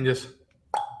and just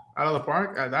out of the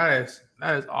park, that is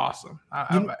awesome.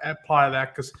 I applaud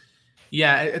that, because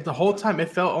the whole time it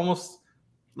felt almost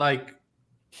like,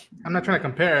 I'm not trying to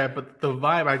compare it, but the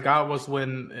vibe I got was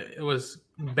when it was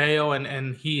Bale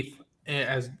and Heath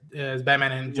as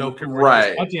Batman and Joker,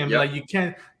 right? Like, you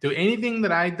can't do anything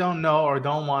that I don't know or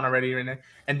don't want already,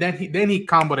 and then he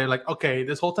comboed it like, okay,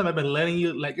 this whole time I've been letting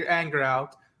you let your anger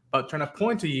out, but trying to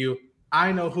point to you.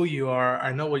 I know who you are.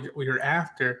 I know what you're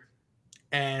after,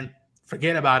 and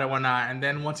forget about it or not. And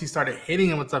then once he started hitting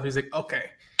him with stuff, he's like, okay,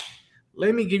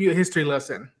 let me give you a history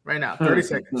lesson right now. 30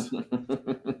 seconds.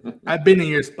 I've been in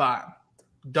your spot.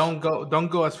 Don't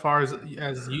go as far as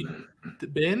you've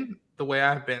been the way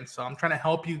I've been. So I'm trying to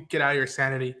help you get out of your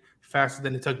sanity faster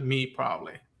than it took me,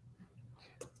 probably.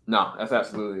 No, that's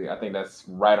absolutely. I think that's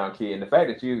right on key. And the fact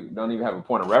that you don't even have a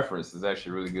point of reference is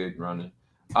actually really good, Ronin.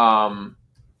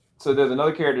 So there's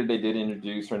another character they did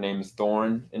introduce. Her name is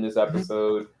Thorn in this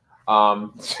episode.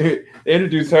 They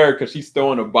introduced her because she's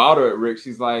throwing a bottle at Rick.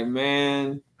 She's like,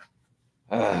 man,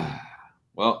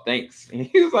 well, thanks. And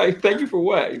he was like, thank you for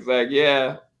what? He's like,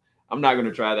 yeah, I'm not going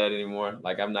to try that anymore.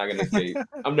 Like, I'm not going to escape.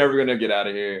 I'm never going to get out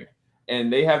of here.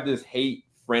 And they have this hate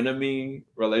frenemy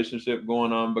relationship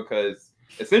going on, because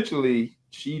essentially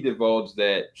she divulged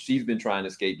that she's been trying to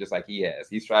escape just like he has.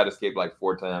 He's tried to escape like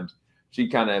 4 times. She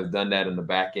kind of has done that in the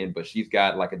back end, but she's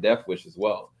got like a death wish as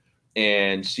well.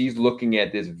 And she's looking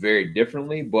at this very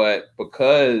differently, but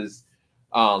because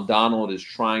Donald is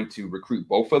trying to recruit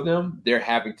both of them, they're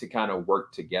having to kind of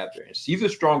work together. And she's a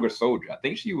stronger soldier. I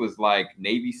think she was like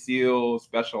Navy SEAL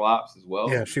special ops as well.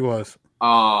 Yeah, she was.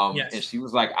 Yes. And she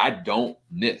was like, I don't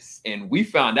miss. And we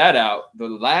found that out the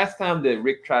last time that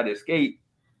Rick tried to escape,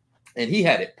 and he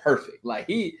had it perfect. Like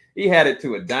he had it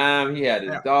to a dime. He had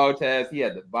his dog test. He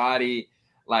had the body.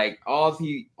 Like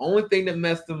only thing that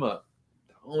messed him up.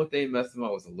 The only thing that messed him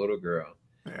up was a little girl.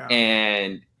 Yeah.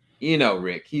 And you know,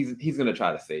 Rick, he's gonna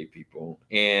try to save people.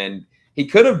 And he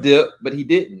could have dipped, but he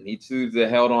didn't. He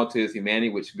held on to his humanity,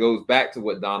 which goes back to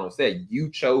what Donald said.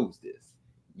 You chose this.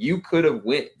 You could have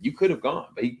went. You could have gone,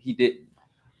 but he didn't.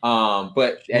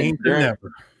 But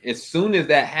as soon as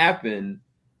that happened,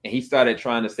 and he started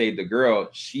trying to save the girl,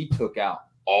 she took out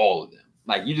all of them.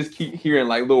 Like you just keep hearing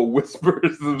like little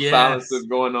whispers of silences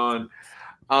going on.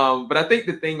 But I think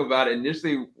the thing about it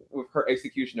initially with her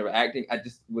execution of acting, I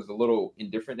just was a little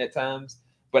indifferent at times.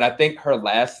 But I think her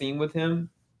last scene with him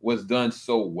was done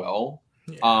so well.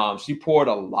 Yeah. She poured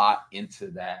a lot into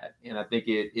that. And I think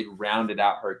it rounded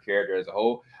out her character as a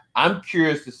whole. I'm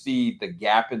curious to see the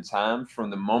gap in time from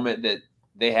the moment that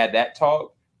they had that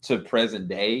talk to present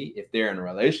day, if they're in a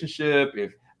relationship,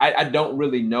 if I don't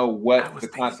really know what the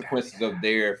consequences of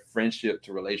their friendship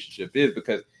to relationship is,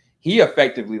 because he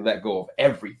effectively let go of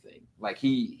everything. Like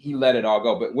he let it all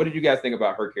go. But what did you guys think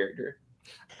about her character?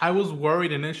 I was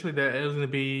worried initially that it was going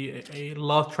to be a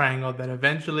love triangle, that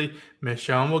eventually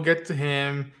Michonne will get to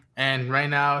him. And right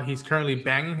now he's currently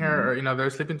banging her, or, they're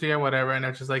sleeping together, whatever. And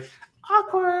it's just like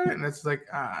awkward. And it's like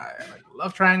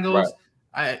love triangles.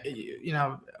 Right.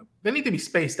 They need to be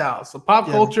spaced out. So pop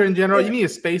culture in general, you need to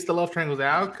space the love triangles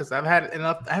out, because I've had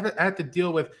enough. I had to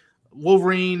deal with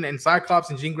Wolverine and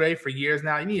Cyclops and Jean Grey for years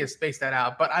now. You need to space that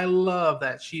out. But I love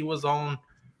that she was on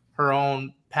her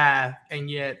own path, and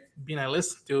yet being like,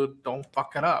 listen, dude, don't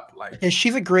fuck it up. Like, yeah,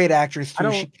 she's a great actress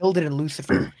too. She killed it in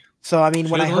Lucifer. So I mean,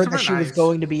 when I heard that she was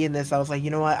going to be in this, I was like, you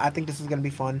know what? I think this is going to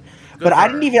be fun. But I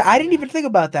didn't even think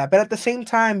about that. But at the same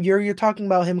time, you're talking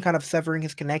about him kind of severing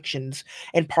his connections,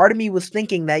 and part of me was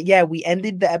thinking that we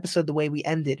ended the episode the way we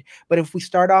ended. But if we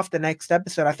start off the next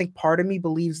episode, I think part of me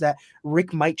believes that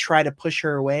Rick might try to push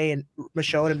her away and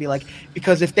Michonne and be like,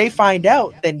 because if they find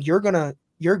out, then you're gone.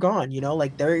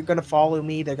 Like they're gonna follow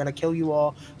me. They're gonna kill you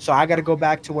all. So I got to go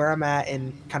back to where I'm at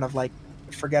and kind of like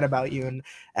forget about you. And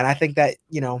I think that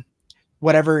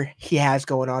whatever he has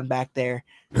going on back there,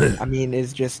 I mean,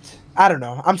 is just, I don't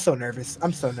know. I'm so nervous.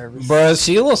 Bro,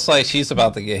 she looks like she's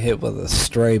about to get hit with a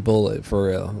stray bullet, for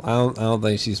real. I don't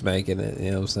think she's making it.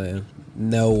 You know what I'm saying?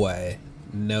 No way.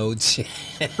 No chance.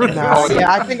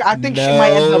 I think she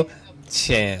might end up.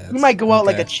 Chance. You might go out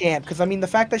like a champ, because I mean, the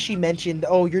fact that she mentioned,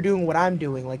 oh, you're doing what I'm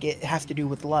doing, like it has to do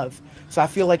with love. So I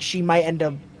feel like she might end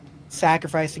up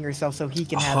sacrificing herself so he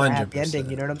can have a happy ending.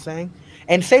 You know what I'm saying?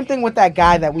 And same thing with that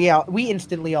guy that we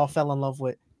instantly all fell in love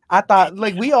with. I thought,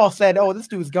 like, we all said, oh, this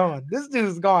dude's gone. And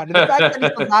the fact that he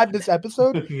survived this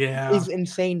episode is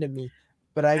insane to me.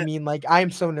 But I mean, like, I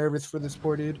am so nervous for this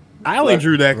poor dude. I only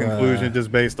drew that conclusion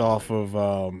just based off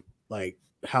of like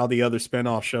how the other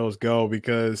spinoff shows go,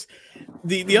 because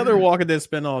the other Walking Dead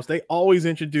spinoffs, they always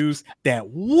introduce that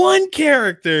one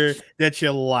character that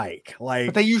you like,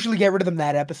 but they usually get rid of them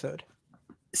that episode.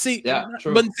 See,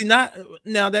 but see, not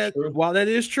now that while that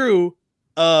is true,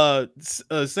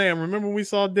 Sam, remember when we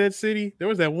saw Dead City? There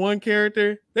was that one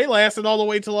character. They lasted all the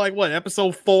way to like what,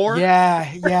 episode 4?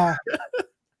 Yeah.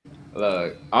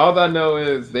 Look, all I know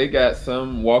is they got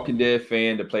some Walking Dead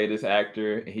fan to play this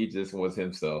actor, and he just was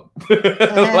himself. He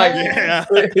was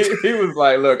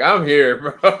like, "Look, I'm here,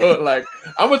 bro. Like,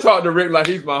 I'm gonna talk to Rick like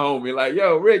he's my homie. Like,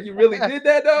 yo, Rick, you really did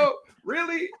that, though?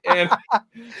 Really?" And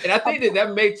I think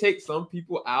that may take some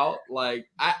people out. Like,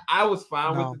 I was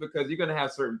fine with it, because you're gonna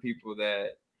have certain people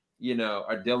that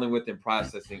are dealing with and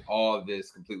processing all of this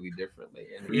completely differently.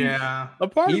 And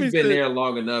he's been there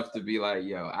long enough to be like,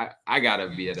 yo, I gotta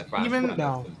be able to find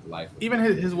life. Even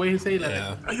his way he say like,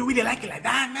 oh, you really like it like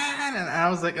that, man? And I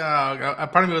was like, oh,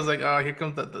 part of me was like, oh, here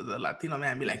comes the Latino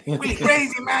man, be like, really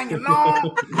crazy, man,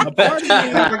 A part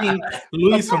of me,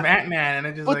 Luis from Ant-Man, and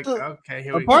I just like, okay,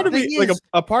 here we go.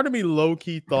 A part of me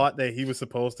low-key thought that he was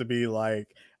supposed to be like,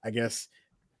 I guess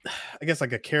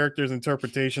like a character's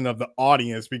interpretation of the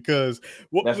audience, because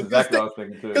that's exactly what I was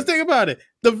thinking too. Because think about it,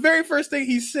 the very first thing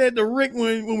he said to Rick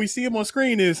when we see him on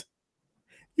screen is,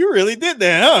 "You really did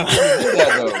that,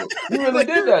 huh? You really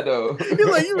did that though. He's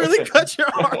like, you really cut your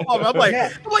arm off." I'm like, yeah.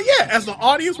 As the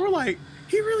audience, we're like,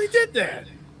 he really did that.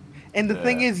 And the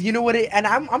thing is, you know what? And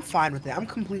I'm fine with it. I'm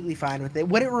completely fine with it.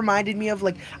 What it reminded me of,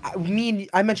 like,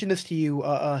 I mentioned this to you,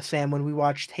 Sam, when we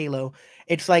watched Halo.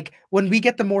 It's like when we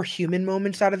get the more human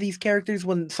moments out of these characters,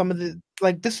 when some of the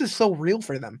like this is so real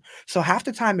for them. So half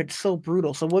the time it's so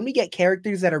brutal. So when we get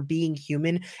characters that are being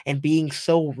human and being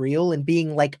so real and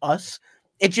being like us,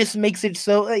 it just makes it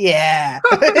so it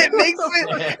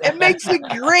makes it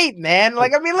great, man.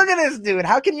 Like, I mean, look at this dude.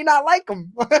 How can you not like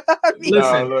him? I mean,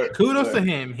 Listen, kudos to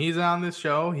him. He's on this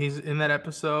show. He's in that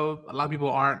episode. A lot of people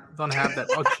don't have that.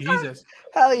 Oh Jesus,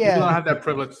 hell yeah, people don't have that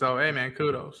privilege. So hey, man,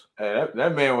 kudos. Hey,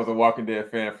 that man was a Walking Dead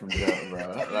fan from jump,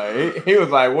 bro. Like he was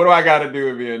like, "What do I got to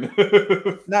do with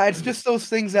you?" No, it's just those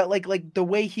things that like the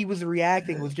way he was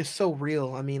reacting was just so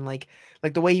real. I mean, like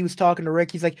the way he was talking to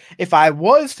Rick, he's like, if I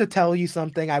was to tell you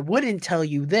something, I wouldn't tell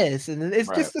you this. And it's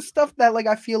just the stuff that like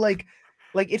I feel like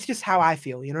it's just how I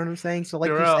feel. You know what I'm saying? So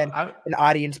like you said, an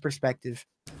audience perspective.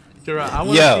 I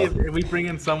want to see if we bring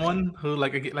in someone who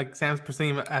like Sam's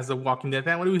perceiving as a Walking Dead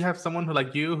fan. What do we have someone who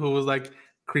like you who was like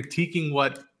critiquing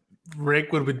what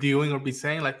Rick would be doing or be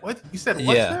saying? Like, what you said?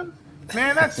 What's him?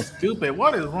 Man, that's stupid.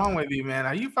 What is wrong with you, man?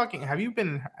 Are you fucking?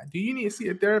 Do you need to see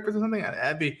a therapist or something?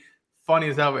 That'd be funny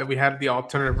as hell if we had the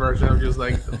alternative version of just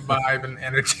like the vibe and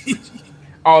energy.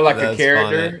 Oh, like a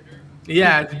character. Funny.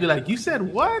 Yeah, to be like, you said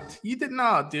what? You did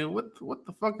not, dude. What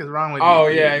the fuck is wrong with you? Oh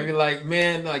yeah, I'd be like,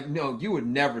 man, like no, you would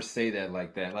never say that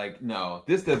like that. Like, no,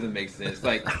 this doesn't make sense.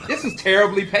 Like, this is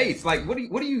terribly paced. Like, what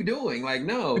are you doing? Like,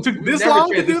 no, it took this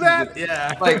long to do that.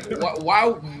 Yeah. Like,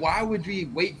 why would we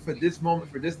wait for this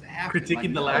moment for this to happen?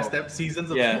 Critiquing like, the last seasons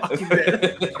of Walking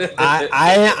Dead.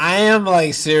 I am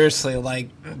like seriously like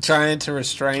trying to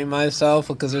restrain myself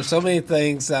because there's so many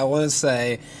things I want to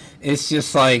say. It's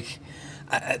just like.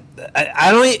 I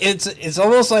don't. It's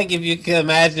almost like if you can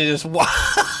imagine just.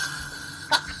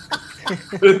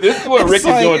 This is what Rick is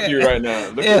going through right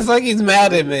now. It's like he's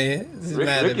mad at me.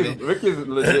 Rick is legit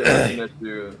looking at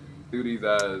you through these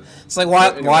eyes. It's like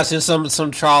watching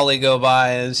some trolley go by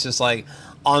and it's just like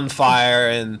on fire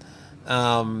and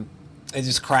it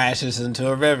just crashes into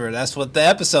a river. That's what the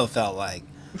episode felt like.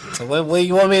 So what do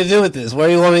you want me to do with this? Where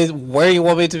do you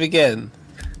want me to begin?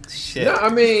 Shit. No, I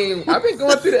mean, I've been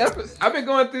going through the episode. I've been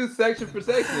going through section for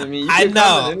section. I mean, I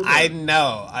know.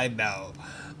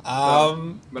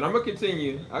 But I'm gonna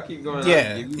continue. I'll keep going.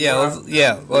 Let's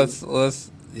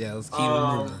keep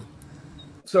moving.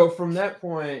 So from that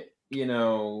point, you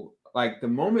know, like the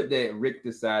moment that Rick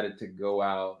decided to go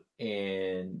out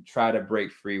and try to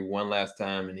break free one last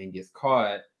time and then gets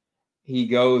caught, he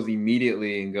goes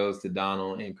immediately and goes to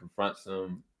Donald and confronts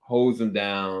him, holds him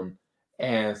down.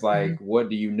 And it's like, what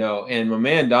do you know? And my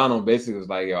man Donald basically was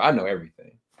like, yo, I know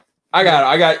everything. I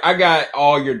got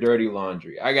all your dirty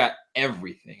laundry. I got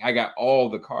everything. I got all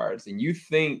the cards. And you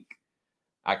think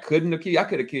I couldn't have killed you? I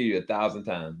could have killed you 1,000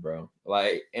 times, bro.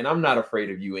 Like, and I'm not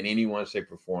afraid of you in any one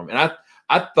shape or form. And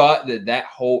I thought that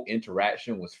whole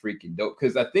interaction was freaking dope.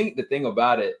 Because I think the thing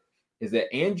about it is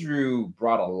that Andrew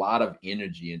brought a lot of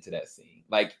energy into that scene.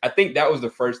 Like, I think that was the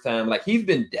first time, like, he's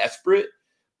been desperate,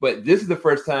 but this is the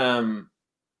first time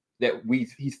that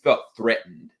he's felt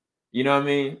threatened. You know what I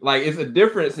mean? Like, it's a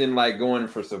difference in like going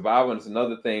for survival, and it's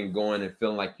another thing going and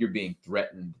feeling like you're being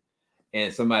threatened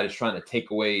and somebody's trying to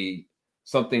take away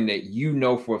something that you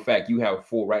know for a fact you have a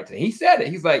full right to. He said it.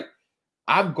 He's like,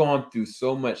 I've gone through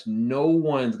so much. No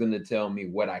one's gonna tell me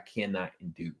what I cannot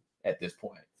do at this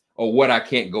point or what I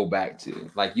can't go back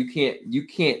to. Like, you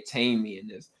can't tame me in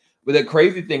this. But the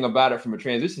crazy thing about it from a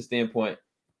transition standpoint,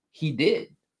 he did.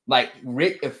 Like,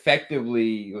 Rick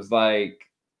effectively was like,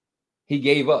 he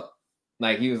gave up.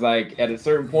 Like, he was like, at a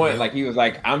certain point, like, he was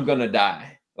like, I'm going to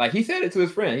die. Like, he said it to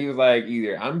his friend. He was like,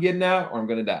 either I'm getting out or I'm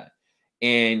going to die.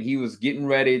 And he was getting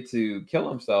ready to kill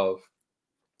himself.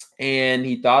 And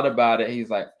he thought about it.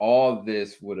 He's like, all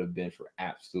this would have been for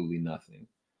absolutely nothing.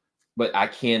 But I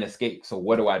can't escape. So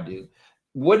what do I do?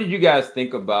 What did you guys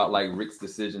think about, like, Rick's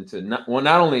decision to not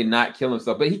only not kill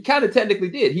himself, but he kind of technically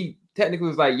did. He technically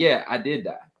was like, yeah, I did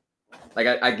die. Like,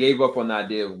 I gave up on the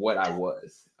idea of what I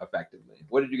was, effectively.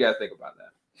 What did you guys think about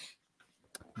that?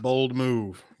 Bold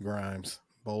move, Grimes.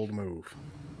 Bold move.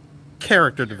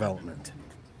 Character development.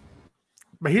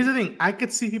 But here's the thing. I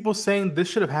could see people saying this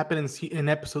should have happened in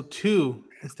episode 2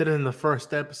 instead of in the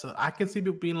first episode. I can see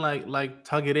people being like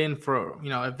tug it in for, you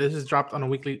know, if this is dropped on a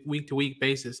week-to-week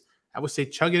basis, I would say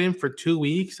chug it in for 2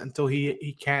 weeks until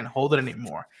he can't hold it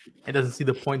anymore. It doesn't see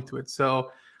the point to it.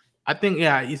 So I think,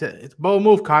 yeah, he said it's a bold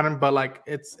move, Cotton, but like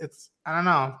it's I don't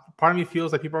know. Part of me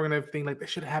feels like people are gonna think like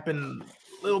this should happen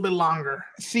little bit longer.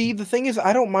 See, the thing is,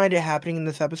 I don't mind it happening in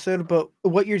this episode, but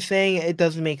what you're saying, it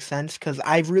doesn't make sense because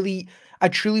I truly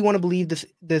want to believe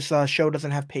this show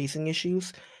doesn't have pacing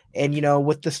issues. And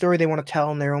with the story they want to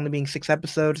tell, and there only being 6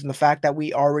 episodes, and the fact that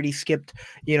we already skipped,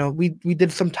 we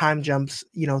did some time jumps,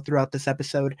 throughout this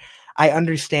episode. I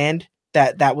understand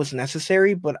that was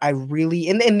necessary, but I really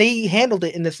and they handled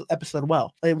it in this episode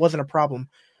well. It wasn't a problem.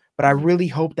 But I really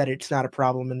hope that it's not a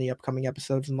problem in the upcoming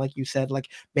episodes. And like you said, like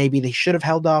maybe they should have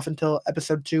held off until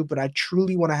episode 2, but I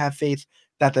truly want to have faith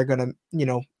that they're going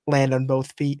to, land on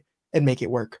both feet and make it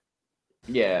work.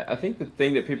 Yeah, I think the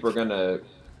thing that people are going to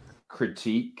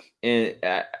critique, and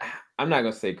I'm not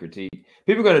going to say critique,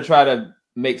 people are going to try to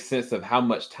make sense of how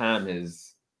much time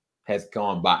has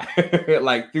gone by,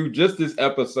 like through just this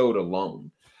episode alone.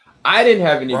 I didn't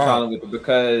have any problem with it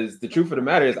because the truth of the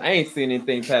matter is I ain't seen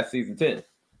anything past season 10.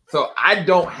 So I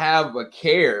don't have a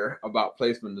care about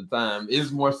placement of time.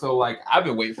 It's more so like I've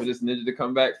been waiting for this ninja to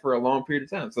come back for a long period of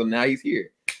time. So now he's here.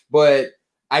 But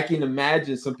I can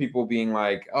imagine some people being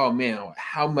like, oh man,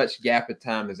 how much gap of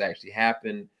time has actually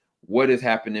happened? What has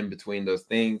happened in between those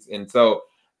things? And so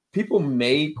people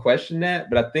may question that,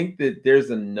 but I think that there's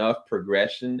enough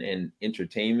progression and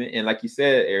entertainment. And like you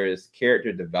said, Eris,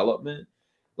 character development.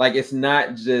 Like it's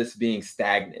not just being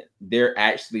stagnant. They're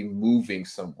actually moving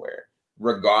somewhere,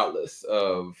 regardless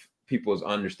of people's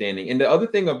understanding. And the other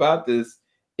thing about this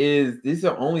is these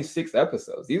are only 6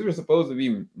 episodes. These were supposed to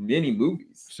be mini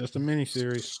movies. It's just a mini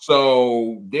series.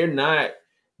 So they're not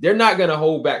going to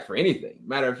hold back for anything.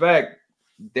 Matter of fact,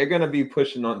 they're going to be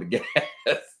pushing on the gas.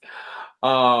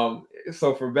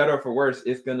 So for better or for worse,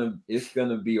 it's going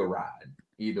to be a ride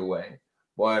either way.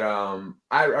 But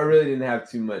I really didn't have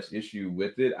too much issue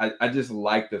with it. I just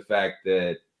like the fact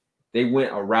that they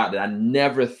went a route that I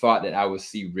never thought that I would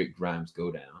see Rick Grimes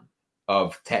go down,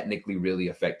 of technically really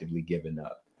effectively giving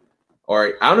up.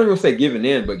 Or I don't even say giving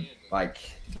in, but like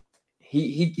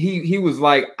he was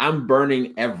like, I'm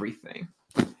burning everything.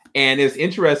 And it's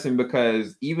interesting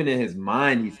because even in his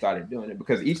mind, he started doing it,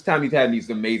 because each time he's had these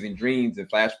amazing dreams and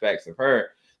flashbacks of her,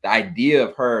 the idea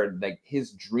of her, like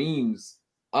his dreams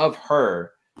of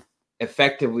her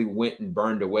effectively went and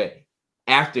burned away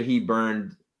after he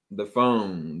burned the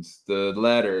phones, the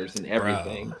letters, and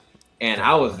everything. Bro. And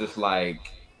I was just like,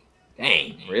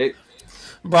 dang, Rick.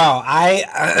 Bro,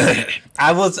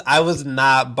 I was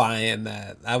not buying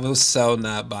that. I was so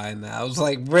not buying that. I was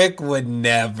like, Rick would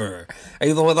never.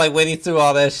 Even like when he threw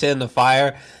all that shit in the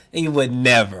fire, he would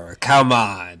never. Come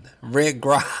on, Rick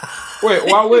Grimes. Wait,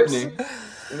 why wouldn't he?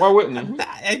 Why wouldn't he?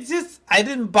 I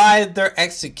didn't buy their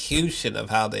execution of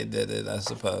how they did it, I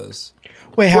suppose.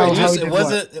 Wait,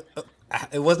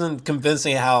 it wasn't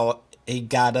convincing how he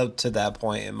got up to that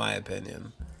point, in my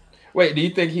opinion. Wait, do you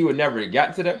think he would never have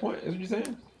gotten to that point? Is what you're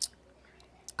saying?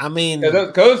 I mean,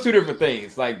 those 2 different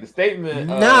things. Like the statement.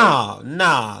 No.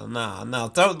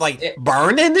 So, like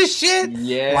burning this shit.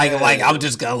 Yeah. Like I'm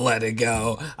just gonna let it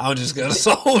go. I'm just gonna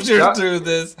soldier through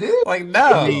this. Like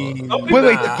no. Wait,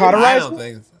 the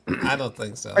cauterizing? I don't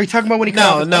think so. Are you talking about when he?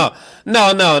 No,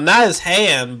 not his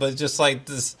hand, but just like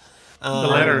this. The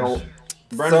letters.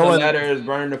 Burning the letters,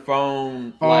 burning the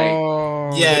phone,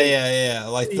 like yeah,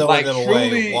 like throwing it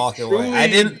away, walking away. I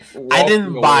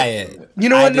didn't buy it. You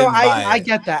know what? No, I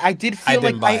get that. I did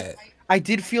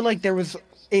feel like there was.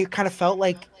 It kind of felt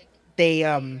like they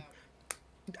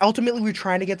ultimately we were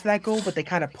trying to get to that goal, but they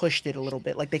kind of pushed it a little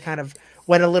bit. Like they kind of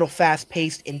went a little fast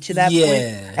paced into that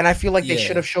point, and I feel like they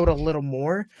should have showed a little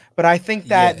more. But I think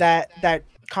that that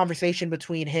conversation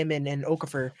between him and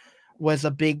Okafor was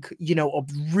a big, a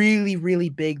really, really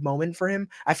big moment for him.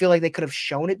 I feel like they could have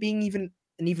shown it being an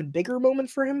even bigger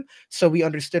moment for him, so we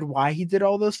understood why he did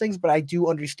all those things. But I do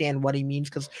understand what he means,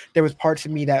 because there was parts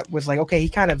of me that was like, okay, he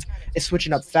kind of is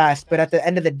switching up fast. But at the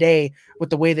end of the day, with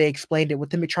the way they explained it,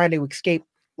 with him trying to escape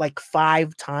like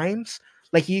 5 times,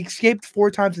 like he escaped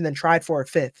 4 times and then tried for a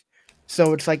 5th.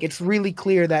 So it's like, it's really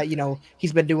clear that,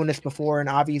 he's been doing this before. And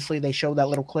obviously they showed that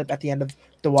little clip at the end of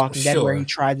The Walking Dead where he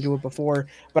tried to do it before.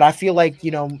 But I feel like,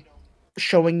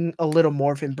 showing a little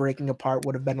more of him breaking apart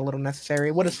would have been a little necessary.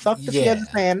 It would have sucked to see as a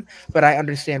fan, but I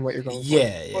understand what you're going for.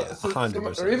 Yeah, so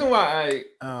the reason why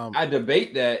I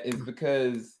debate that is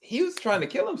because he was trying to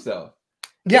kill himself.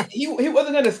 Yeah. He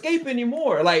wasn't going to escape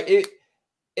anymore. Like, it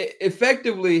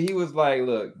effectively, he was like,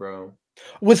 look, bro.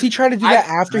 Was he trying to do that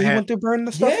after he went to burn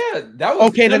the stuff? Yeah, that was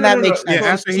okay. Then that makes sense. Yeah,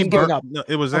 after he burned. No,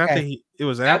 it was after he. It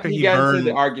was after he got burned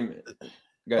into the argument.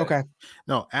 Okay.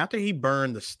 No, after he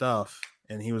burned the stuff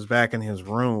and he was back in his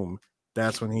room,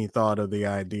 that's when he thought of the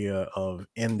idea of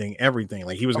ending everything.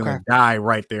 Like he was going to die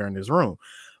right there in his room.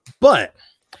 But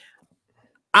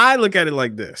I look at it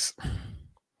like this: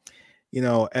 You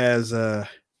know, as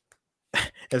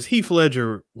Heath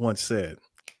Ledger once said,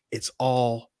 it's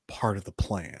all part of the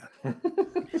plan.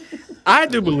 I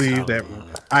do believe that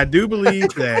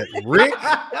Rick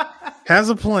has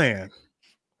a plan.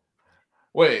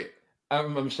 Wait,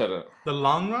 I'm shut up. The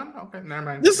long run? Okay, never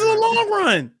mind. This is a long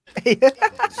run.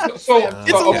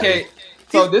 So okay.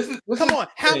 So Come on,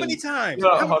 how many times? No,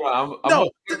 hold on.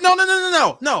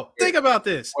 No. Think about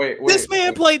this. Wait. This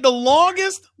man played the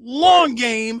longest long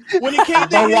game when it came to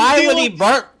But why would he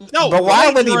burn? No, but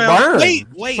why would he burn?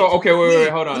 Wait. So okay, wait,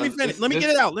 hold on. Let me finish. Let me get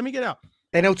it out.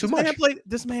 They know too much.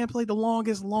 This man played the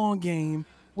longest long game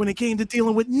when it came to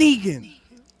dealing with Negan.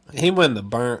 He wouldn't have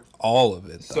burnt all of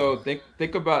it. So think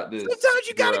about this. Sometimes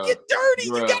you gotta get dirty.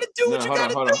 You gotta do what you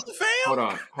gotta do,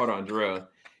 fam. Hold on, Jarrell.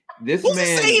 This Who's man.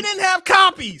 to say he didn't have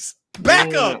copies,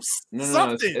 backups,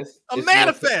 something, it's a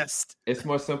manifest? It's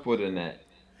more simple than that.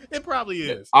 It probably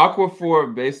is.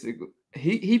 Aquaphor basically,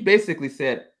 he basically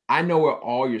said, "I know where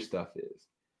all your stuff is.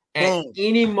 At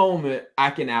any moment, I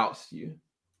can oust you."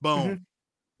 Boom.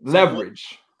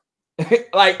 Leverage,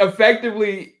 like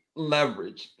effectively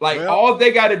leverage. Like all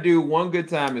they got to do one good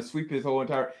time is sweep his whole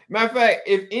entire. Matter of fact,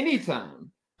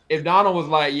 if Donald was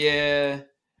like, yeah.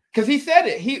 Because he said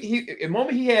it. The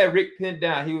moment he had Rick pinned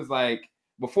down, he was like,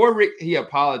 before Rick, he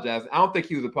apologized. I don't think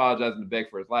he was apologizing to beg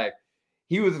for his life.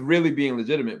 He was really being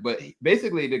legitimate. But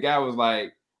basically, the guy was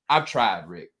like, I've tried,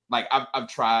 Rick. Like, I've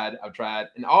tried.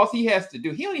 And all he has to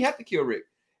do, he don't even have to kill Rick.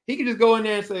 He can just go in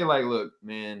there and say, like, look,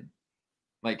 man,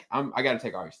 like, I got to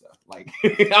take all your stuff. Like,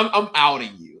 I'm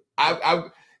outing you.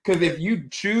 Because if you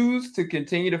choose to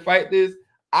continue to fight this,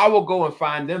 I will go and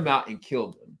find them out and kill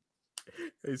them.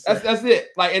 That's it.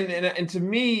 Like, and to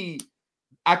me,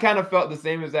 I kind of felt the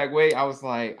same exact way. I was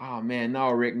like, oh man,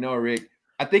 no, Rick.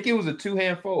 I think it was a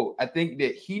two-hand fold. I think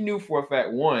that he knew for a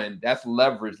fact, one, that's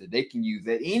leverage that they can use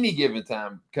at any given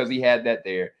time because he had that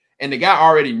there. And the guy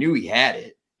already knew he had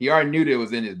it. He already knew that it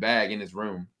was in his bag, in his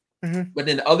room. Mm-hmm. But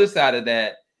then the other side of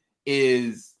that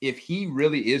is if he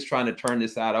really is trying to turn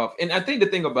this side off. And I think the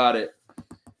thing about it,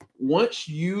 once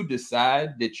you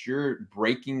decide that you're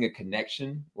breaking a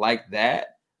connection like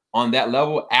that on that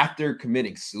level after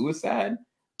committing suicide,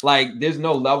 like there's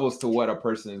no levels to what a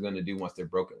person is going to do once they're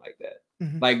broken like that.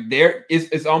 Mm-hmm. Like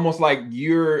it's almost like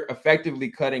you're effectively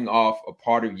cutting off a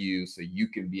part of you so you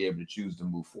can be able to choose to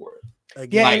move forward.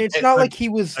 Yeah, like, and it's not like he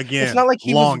was. It's not like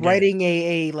he was writing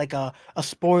a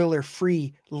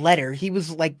spoiler-free letter. He was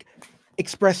like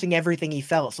expressing everything he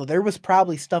felt. So there was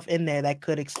probably stuff in there that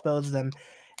could expose them.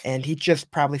 And he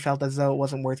just probably felt as though it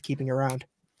wasn't worth keeping around.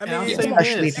 I mean,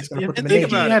 especially if it's going to put them in danger.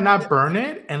 If he had not burned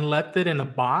it and left it in a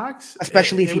box,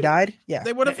 especially if he died, yeah,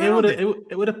 they would have found it.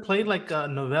 It would have played like a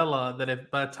novella that if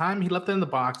by the time he left it in the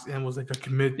box and was like a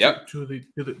commit to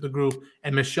the group,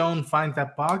 and Michonne finds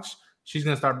that box, she's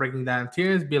gonna start breaking down in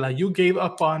tears, be like, "You gave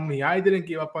up on me. I didn't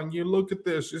give up on you. Look at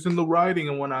this. It's in the writing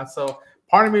and whatnot." So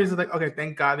part of me is like, okay,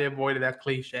 thank God they avoided that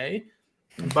cliche.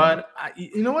 But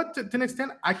you know what? To an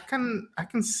extent, I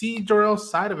can see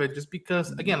Jor-El's side of it, just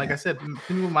because, again, like I said,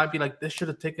 people might be like, this should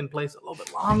have taken place a little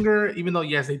bit longer. Even though,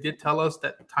 yes, they did tell us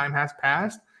that time has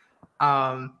passed.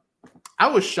 I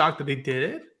was shocked that they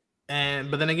did it,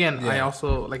 but then again, I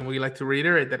also we like to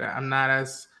reiterate that I'm not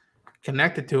as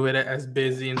connected to it as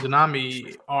Bizzy and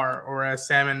Tsunami are, or as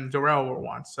Sam and Jor-El were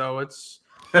once. So it's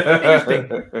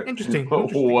Interesting.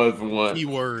 Was one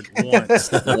keyword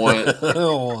once.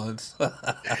 once.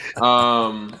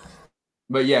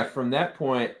 But yeah, from that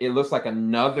point, it looks like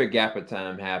another gap of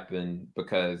time happened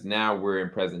because now we're in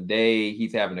present day.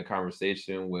 He's having a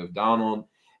conversation with Donald,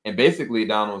 and basically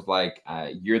Donald's like,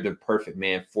 "You're the perfect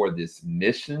man for this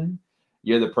mission.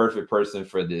 You're the perfect person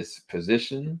for this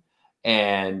position."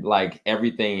 And like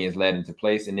everything is led into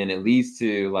place, and then it leads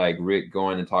to like Rick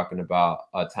going and talking about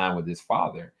a time with his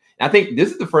father. And I think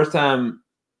this is the first time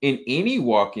in any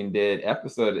Walking Dead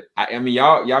episode. I mean,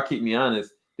 y'all keep me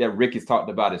honest, that Rick has talked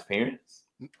about his parents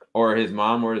or his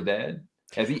mom or his dad.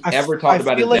 Has he ever talked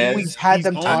about his dad? I feel like we've had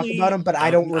them talk about him, but I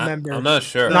don't remember. I'm not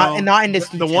sure. Not in this.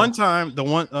 The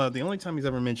only time he's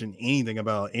ever mentioned anything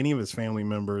about any of his family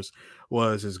members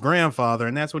was his grandfather,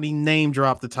 and that's when he name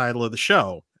dropped the title of the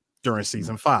show during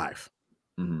season 5.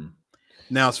 Mm-hmm.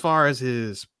 Now, as far as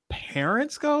his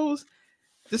parents goes,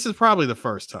 this is probably the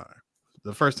first time.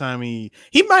 The first time he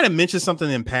might have mentioned something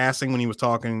in passing when he was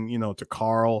talking, to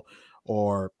Carl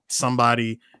or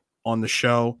somebody on the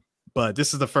show. But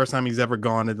this is the first time he's ever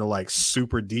gone into like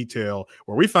super detail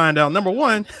where we find out, number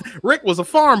one, Rick was a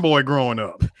farm boy growing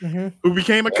up who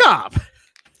became a cop.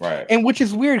 Right. And which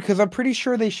is weird because I'm pretty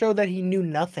sure they showed that he knew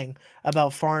nothing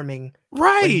about farming.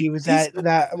 Right. When he was at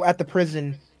the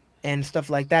prison and stuff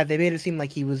like that. They made it seem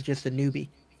like he was just a newbie.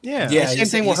 Yeah. Yeah, Same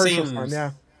thing with he Herschel's seems- farm.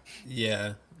 Yeah.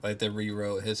 Yeah, like they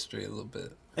rewrote history a little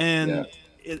bit. And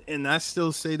and I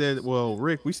still say that. Well,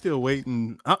 Rick, we still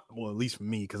waiting. Well, at least for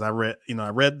me, because I read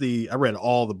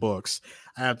all the books.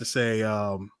 I have to say,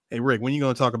 hey Rick, when you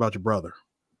going to talk about your brother?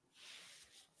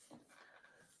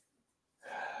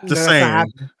 Just saying.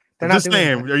 Just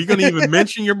saying. Are you going to even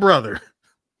mention your brother?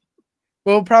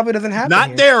 Well, it probably doesn't happen. Not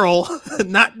here. Daryl.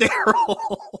 Not Daryl.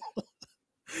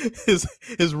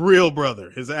 his real brother,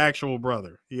 his actual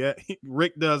brother. Yeah,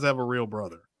 Rick does have a real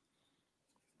brother.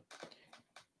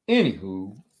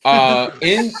 Anywho,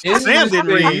 in Sam didn't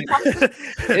read.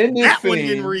 In this That one scene,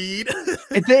 didn't read.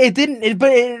 It didn't.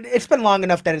 But it's been long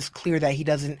enough that it's clear that he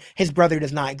doesn't. His brother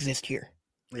does not exist here.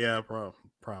 Yeah,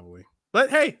 probably.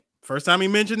 But hey, first time he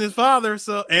mentioned his father,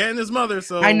 and his mother.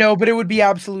 So I know, but it would be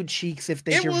absolute cheeks if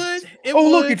they. it would.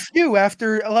 Look, it's you.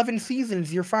 After 11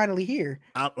 seasons, you're finally here.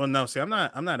 Well, no, see, I'm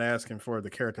not asking for the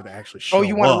character to actually show. Oh,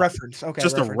 you want up. a reference? Okay,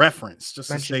 Just a reference, just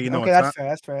Mention. to say, you know. Okay,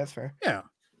 that's fair. Yeah.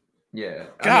 Yeah.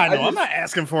 God, I'm not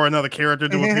asking for another character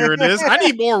to appear in this. I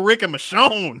need more Rick and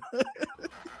Michonne.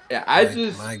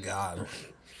 Yeah, my God.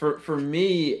 For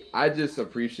me, I just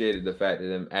appreciated the fact that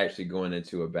them actually going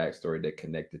into a backstory that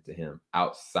connected to him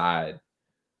outside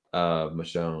of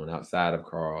Michonne, outside of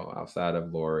Carl, outside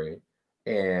of Lori,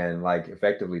 and like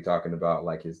effectively talking about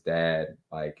like his dad,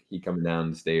 like he coming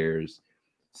down the stairs,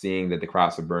 seeing that the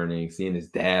crops are burning, seeing his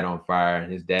dad on fire,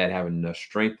 and his dad having enough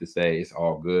strength to say it's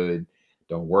all good.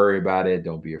 Don't worry about it.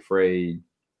 Don't be afraid.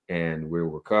 And we'll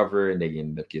recover. And they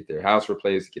end up get their house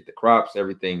replaced, get the crops.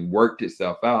 Everything worked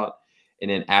itself out.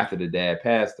 And then after the dad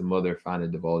passed, the mother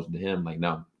finally divulged to him, like,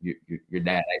 no, your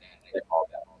dad actually did all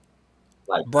that.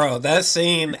 Like, bro, that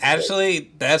scene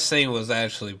was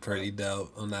actually pretty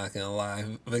dope. I'm not gonna lie,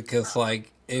 because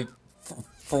like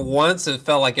for once it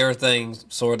felt like everything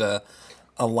sort of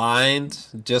aligned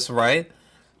just right,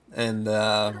 and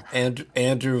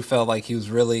Andrew felt like he was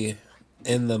really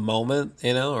in the moment,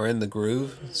 or in the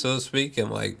groove, so to speak,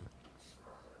 and like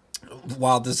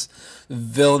while this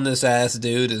villainous ass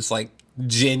dude is like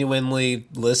genuinely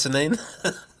listening,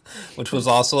 which was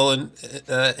also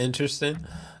interesting.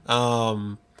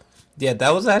 Yeah,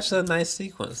 that was actually a nice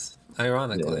sequence,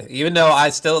 ironically. Yeah. Even though I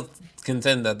still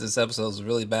contend that this episode is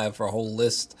really bad for a whole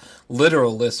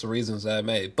literal list of reasons that I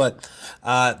made. But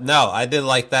no, I did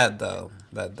like that though.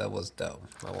 That was dope.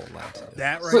 I won't lie to you.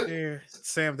 That right there,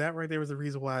 Sam, that right there was the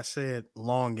reason why I said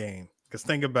long game. Because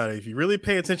think about it. If you really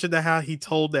pay attention to how he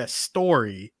told that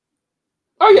story.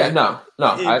 Oh, yeah, no.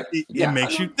 It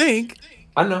makes you think.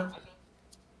 I know.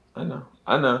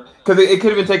 Because it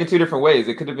could have been taken two different ways.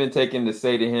 It could have been taken to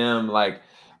say to him, like,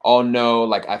 oh, no,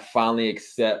 like, I finally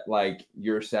accept, like,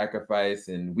 your sacrifice,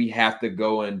 and we have to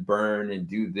go and burn and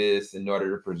do this in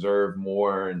order to preserve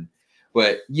more.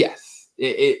 But, yes.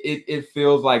 It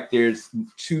feels like there's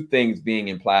two things being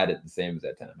implied at the same as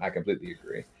that time. I completely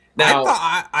agree. Now,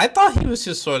 I thought he was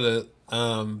just sort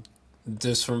of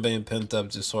just from being pent up,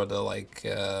 just sort of like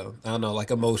I don't know, like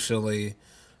emotionally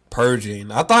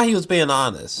purging. I thought he was being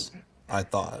honest. I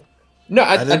thought. No,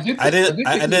 I didn't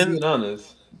being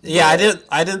honest. Yeah,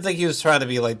 I didn't think he was trying to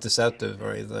be like deceptive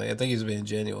or anything. I think he was being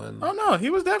genuine. Oh no, he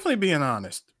was definitely being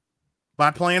honest by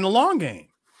playing the long game.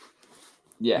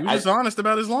 Yeah, he was just honest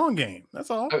about his long game.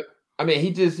 That's all. I mean,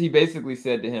 he basically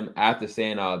said to him after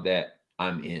saying all that,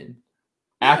 I'm in.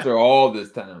 After all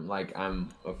this time, like, I'm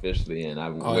officially in.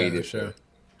 I've waited. Yeah, sure.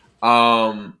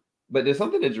 But there's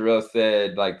something that Jarrell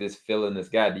said, like this villainous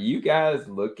guy. Do you guys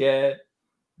look at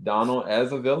Donald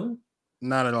as a villain?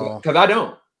 Not at all. Because I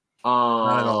don't.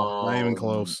 Not at all. Not even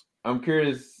close. I'm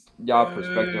curious y'all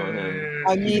perspective on him.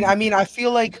 I mean, I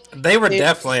feel like they were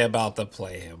definitely about to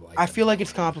play him. I feel like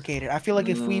it's complicated. I feel like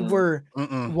if we were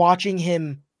watching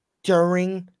him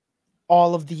during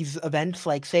all of these events,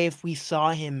 like say if we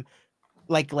saw him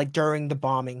like during the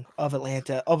bombing of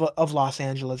Atlanta, of Los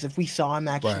Angeles, if we saw him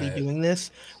actually doing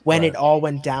this when it all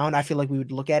went down, I feel like we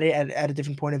would look at it at a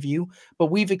different point of view. But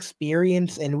we've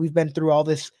experienced and we've been through all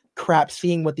this crap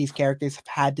seeing what these characters have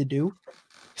had to do.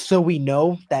 So we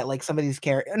know that like some of these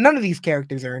none of these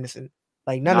characters are innocent.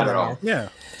 Like none of them are. Yeah.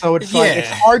 So it's like it's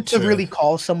hard to really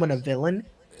call someone a villain.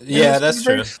 Yeah, that's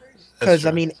true. Because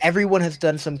I mean, everyone has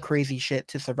done some crazy shit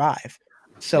to survive.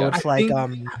 So it's like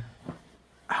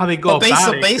how they go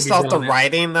based off the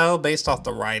writing, though. Based off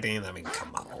the writing, I mean,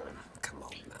 come on.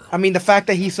 Now. I mean, the fact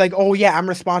that he's like, oh yeah, I'm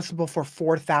responsible for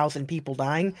 4,000 people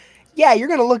dying. Yeah, you're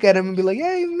gonna look at him and be like,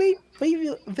 yeah, maybe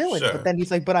a villain. Sure. But then he's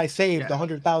like, but I saved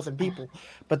 100,000 people.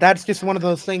 But that's just one of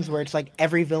those things where it's like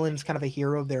every villain's kind of a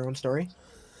hero of their own story.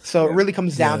 So it really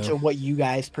comes down to what you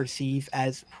guys perceive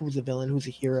as who's a villain, who's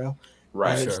a hero.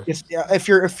 Right. And it's Sure. just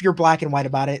if you're black and white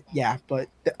about it, yeah. But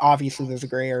obviously, there's a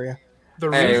gray area. The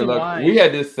Hey, reason look, why we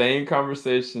had this same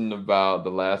conversation about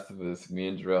The Last of Us, me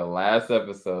and Jarrell, last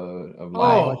episode of like,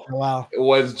 Oh. Wow.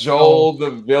 was Joel the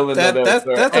villain of That's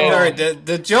that? a very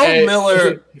the Joe Hey.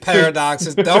 Miller paradox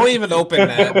is don't even open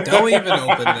that. Don't even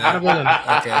open not a that. villain.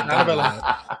 Okay, Not a don't do villain.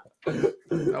 that.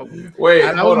 Nope. Wait,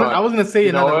 I hold was on. I was gonna say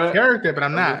You know another what? character, but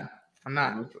I'm not.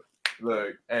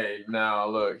 Look, hey, now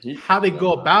look. How they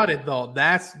go about it though,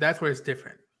 that's where it's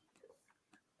different.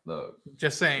 Look,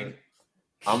 Just saying.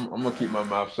 I'm gonna keep my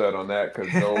mouth shut on that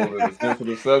because Joel is a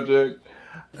sensitive subject.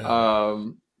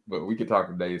 But we could talk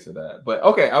for days to that. But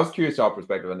okay, I was curious y'all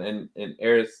perspective, and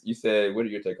Eris, you said, what are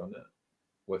your take on that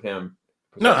with him?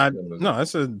 No, I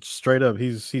said straight up,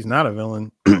 he's not a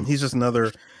villain. He's just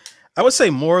another, I would say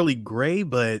morally gray,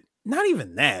 but not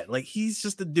even that. Like he's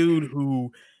just a dude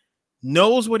who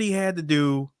knows what he had to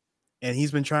do, and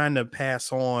he's been trying to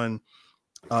pass on,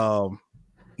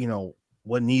 you know,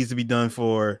 what needs to be done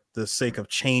for the sake of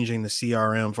changing the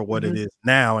CRM for what it is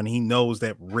now, and he knows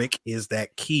that Rick is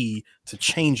that key to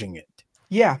changing it.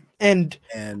 Yeah, and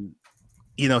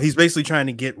you know, he's basically trying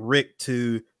to get Rick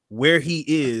to where he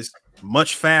is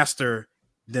much faster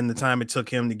than the time it took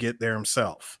him to get there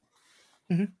himself.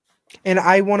 And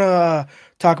I want to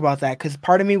talk about that because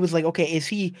part of me was like, okay, is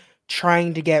he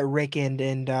trying to get Rick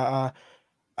and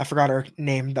I forgot her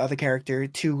name, the other character,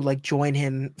 to like join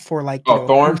him for like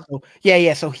Thorn?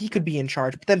 Yeah, so he could be in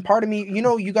charge. But then part of me,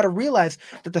 you got to realize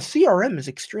that the CRM is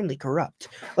extremely corrupt.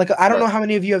 Like I don't know how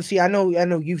many of you have seen. I know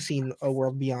you've seen A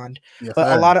World Beyond, Yes,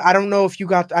 but a lot of I don't know if you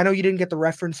got. I know you didn't get the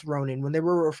reference, Ronin, when they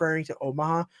were referring to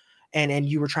Omaha, and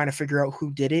you were trying to figure out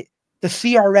who did it. The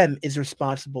CRM is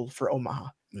responsible for Omaha.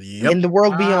 Yep. In The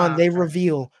World Beyond, they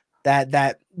reveal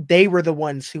that they were the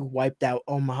ones who wiped out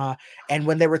Omaha. And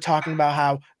when they were talking about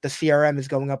how the CRM is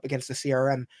going up against the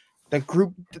CRM, the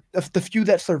group, the few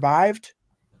that survived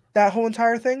that whole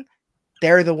entire thing,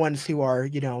 they're the ones who are,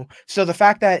 so the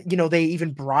fact that, they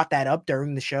even brought that up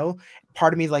during the show,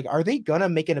 part of me is like, are they gonna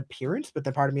make an appearance? But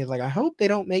then part of me is like, I hope they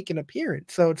don't make an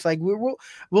appearance. So it's like,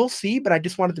 we'll see, but I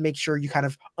just wanted to make sure you kind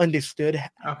of understood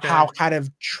how kind of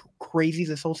crazy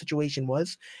this whole situation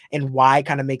was and why it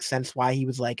kind of makes sense why he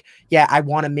was like, yeah, I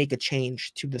want to make a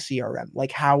change to the CRM,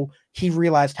 like how he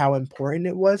realized how important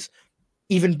it was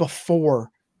even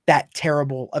before that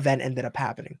terrible event ended up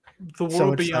happening. The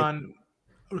World Beyond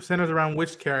centers around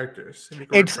which characters?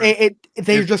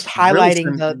 They're just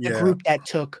highlighting the group that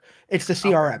took. It's the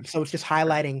CRM, so it's just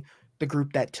highlighting the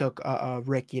group that took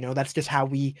Rick. That's just how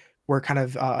we were kind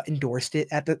of endorsed it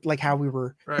at how we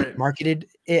were marketed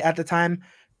it at the time.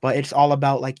 But it's all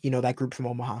about that group from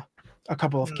Omaha, a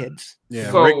couple of kids.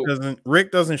 Yeah, so,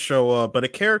 Rick doesn't show up, but a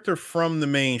character from the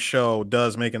main show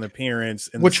does make an appearance,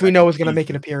 which we know is going to make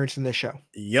an appearance in this show.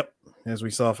 Yep, as we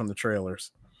saw from the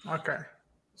trailers. Okay.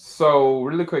 So,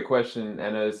 really quick question. I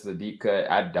know this is a deep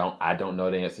cut. I don't know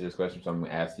the answer to this question, so I'm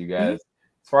going to ask you guys.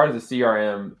 As far as the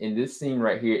CRM in this scene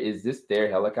right here, is this their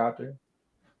helicopter?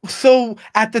 So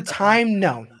at the time,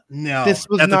 no. This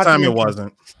was at not the time. It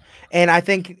wasn't. And I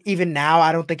think even now,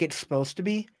 I don't think it's supposed to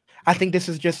be. I think this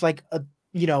is just like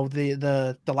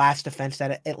the last defense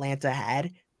that Atlanta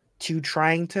had to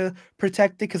trying to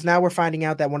protect it, because now we're finding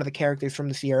out that one of the characters from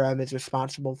the CRM is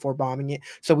responsible for bombing it.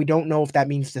 So we don't know if that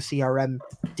means the CRM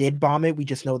did bomb it. We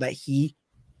just know that he,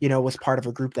 was part of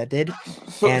a group that did.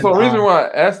 So the reason why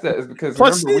I asked that is because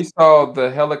remember we saw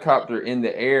the helicopter in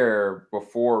the air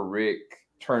before Rick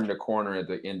turned the corner at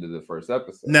the end of the first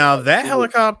episode. Now that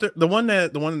helicopter, the one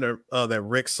that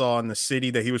Rick saw in the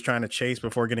city that he was trying to chase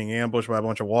before getting ambushed by a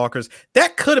bunch of walkers,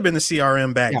 that could have been the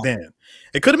CRM back then.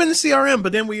 It could have been the CRM,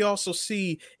 but then we also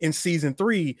see in season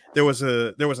 3 there was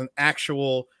an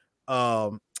actual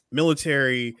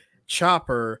military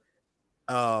chopper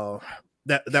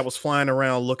that was flying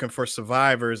around looking for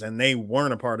survivors, and they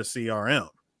weren't a part of CRM.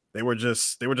 They were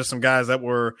just some guys that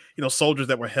were, soldiers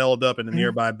that were held up in the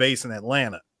nearby base in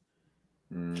Atlanta.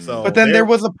 So, but then there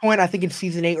was a point, I think in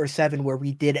season 8 or 7, where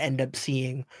we did end up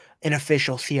seeing an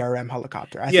official CRM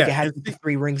helicopter. I think it had the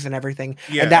 3 rings and everything.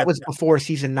 Yeah, and that was before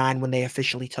season 9 when they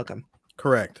officially took him.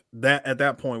 Correct. That at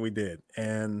that point we did.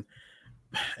 And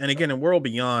again, in World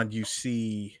Beyond, you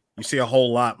see a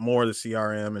whole lot more of the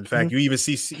CRM. In fact, you even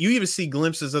see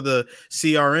glimpses of the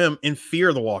CRM in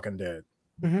Fear the Walking Dead.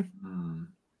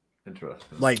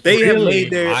 Interesting. Like they have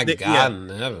made their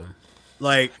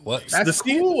what? That's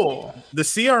cool. The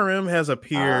CRM has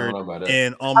appeared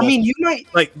in almost. I mean, you might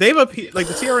they've appeared. Like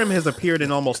the CRM has appeared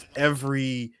in almost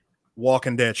every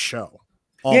Walking Dead show.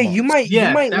 Almost. Yeah, you might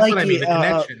like it. The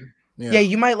connection. Yeah,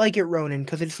 you might like it, Ronin,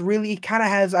 because it's really kind of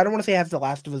has. I don't want to say it has the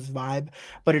Last of Us vibe,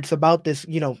 but it's about this.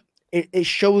 it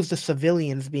shows the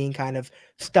civilians being kind of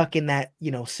stuck in that,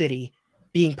 city,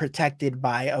 being protected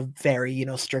by a very,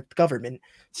 strict government.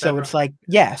 So it's like,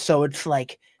 so it's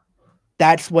like,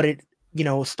 that's what it,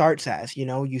 starts as,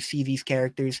 you see these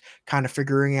characters kind of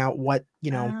figuring out what,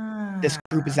 this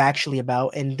group is actually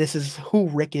about. And this is who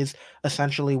Rick is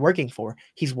essentially working for.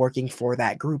 He's working for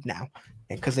that group now,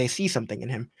 and because they see something in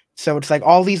him. So it's like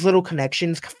all these little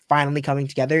connections finally coming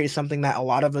together is something that a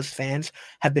lot of us fans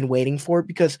have been waiting for,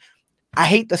 because I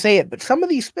hate to say it, but some of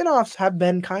these spinoffs have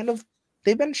been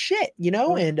they've been shit,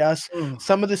 and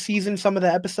some of the seasons, some of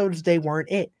the episodes, they weren't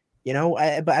it,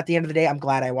 but at the end of the day, I'm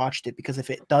glad I watched it, because if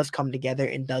it does come together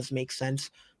and does make sense,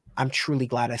 I'm truly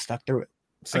glad I stuck through it.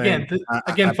 Same.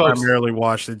 Again, I folks, primarily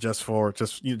watched it just for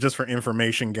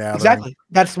information gathering. Exactly.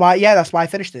 That's why I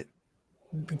finished it.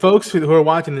 Folks who are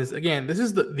watching this, again, this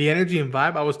is the energy and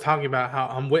vibe I was talking about, how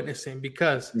I'm witnessing,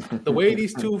 because the way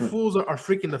these two fools are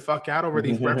freaking the fuck out over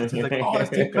these references, like, oh, that's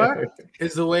deep cut,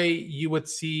 is the way you would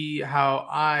see how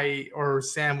I or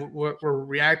Sam were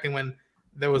reacting when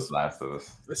there was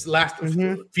this last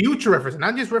future reference,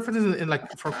 not just references in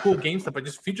like for cool game stuff, but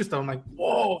just future stuff. I'm like,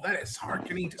 whoa, that is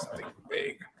hearkening to something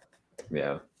big.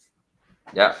 Yeah.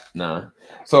 No.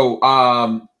 So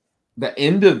the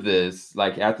end of this,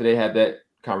 like after they had that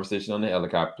conversation on the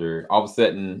helicopter, all of a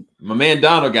sudden my man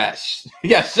Donald got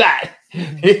shot.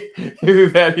 he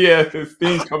had his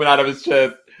steam coming out of his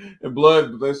chest and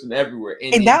blood gushing everywhere.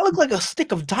 And that looked like a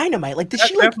stick of dynamite. Like, did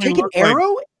she take an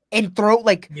arrow and throw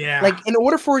like in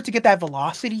order for it to get that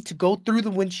velocity to go through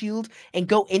the windshield and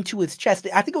go into his chest?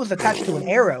 I think it was attached to an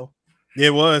arrow.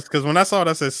 It was, because when I saw it,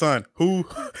 I said, son, who?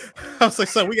 I was like,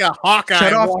 son, we got Hawkeye.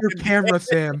 Shut off your camera,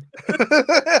 Sam.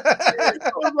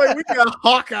 I was like, we got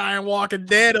Hawkeye and Walking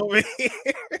Dead over here.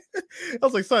 I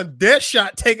was like, son,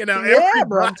 Deadshot taking out everybody.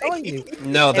 Bro, I'm telling you.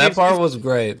 No, that part was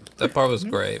great. That part was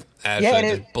great.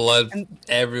 Actually, just blood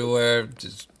everywhere.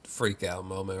 Just freak out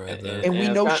moment right there. And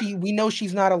we know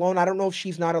she's not alone. I don't know if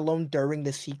she's not alone during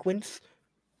the sequence,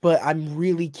 but I'm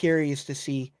really curious to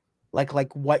see like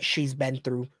what she's been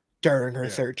through during her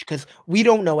search, because we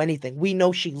don't know anything. We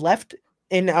know she left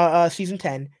in season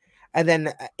 10, and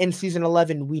then in season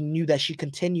 11 we knew that she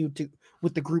continued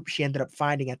with the group she ended up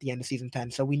finding at the end of season 10.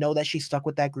 So we know that she's stuck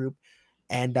with that group,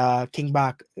 and King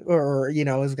Bach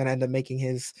is gonna end up making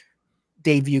his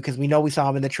debut, because we know we saw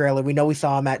him in the trailer. We know we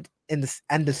saw him in the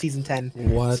end of season 10.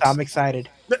 What? So I'm excited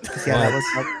to see how that works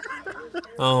out.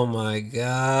 Oh my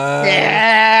god.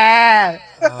 Yeah.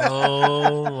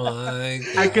 Oh my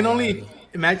god. I can only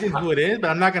imagine who it is, but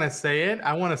I'm not gonna say it.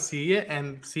 I want to see it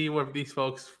and see what these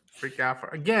folks freak out for.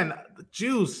 Again, the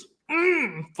juice,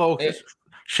 folks.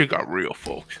 She got real,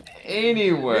 folks.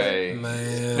 Anyway,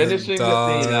 man, finishing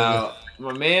the scene out,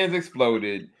 my man's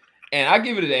exploded. And I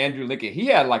give it to Andrew Lincoln. He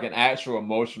had like an actual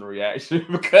emotional reaction,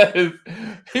 because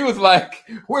he was like,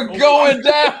 "We're going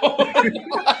down."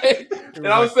 And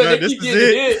I was saying, they keep getting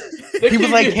hit. He was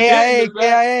like,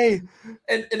 KIA.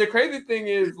 And the crazy thing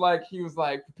is, like, he was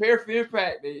like, prepare for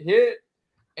impact. They hit.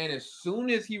 And as soon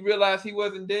as he realized he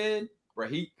wasn't dead, bro,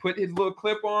 he put his little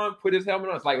clip on, put his helmet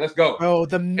on. It's like, let's go. Bro,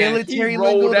 the military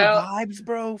rolled out vibes,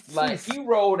 bro. Like, he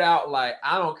rolled out like,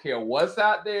 I don't care what's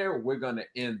out there. We're going to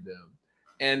end them.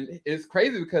 And it's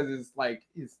crazy because it's like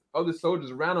his other soldiers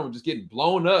around him were just getting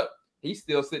blown up. He's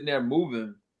still sitting there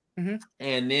moving.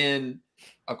 And then,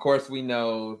 of course, we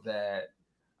know that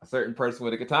a certain person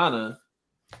with a katana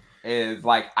is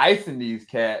like icing these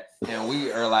cats, and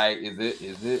we are like,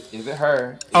 is it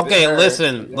her? Okay,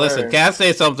 listen. Can I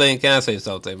say something?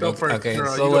 Go first, okay,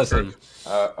 girl, so listen.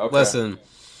 Okay.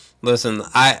 Listen.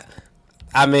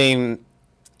 I mean,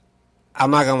 I'm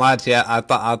not gonna lie to you. I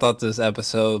thought this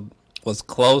episode was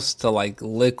close to like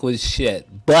liquid shit,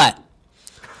 but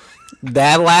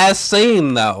that last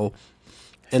scene though,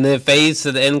 and then it fades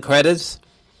to the end credits,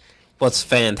 was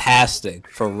fantastic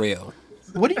for real.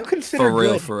 What do you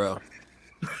consider for real?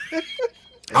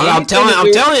 I'm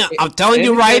telling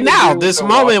you right now. This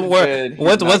moment where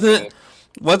wasn't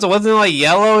it like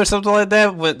yellow or something like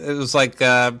that? When it was like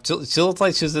she looked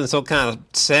like she was in some kind of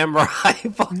samurai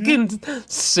fucking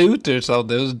suit or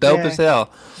something. It was dope as hell.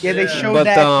 Yeah, they showed that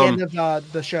at the end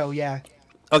of the show. Yeah.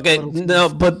 Okay, no,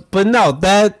 but no,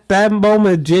 that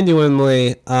moment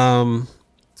genuinely,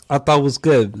 I thought was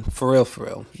good for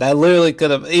real. That literally could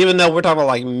have, even though we're talking about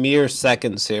like mere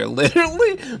seconds here,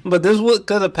 literally, but this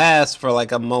could have passed for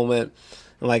like a moment,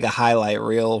 like a highlight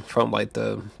reel from like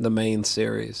the main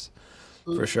series,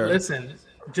 for sure. Listen,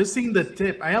 just seeing the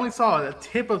tip, I only saw the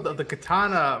tip of the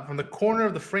katana from the corner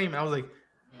of the frame, and I was like,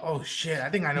 oh shit, I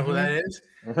think I know who that is.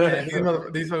 And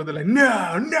these folks, they're like,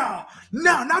 no,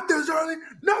 not this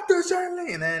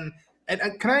early. And then And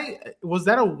was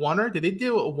that a oneer? Did they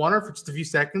do a oneer for just a few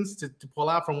seconds to pull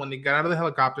out from when they got out of the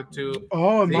helicopter to?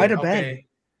 Oh, it might have been.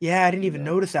 Yeah, I didn't even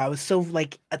notice that. I was so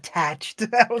like attached.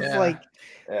 I was like,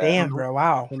 damn, bro,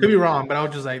 wow. Could be wrong, but I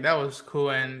was just like, that was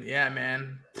cool. And yeah,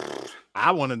 man.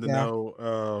 I wanted to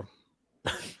know.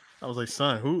 I was like,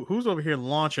 son, who's over here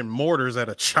launching mortars at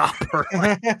a chopper?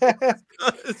 And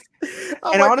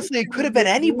honestly, it could have been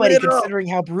anybody considering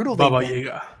how brutal they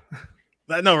were.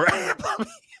 I know, right?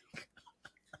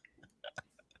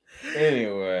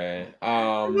 Anyway,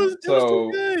 it was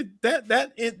too good.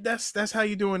 That's how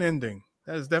you do an ending.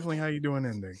 That is definitely how you do an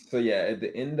ending. So yeah, at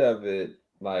the end of it,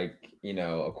 like, you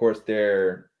know, of course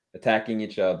they're attacking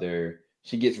each other.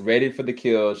 She gets ready for the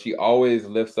kill. She always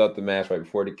lifts up the mask right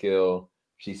before the kill.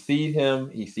 She sees him.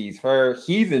 He sees her.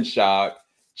 He's in shock.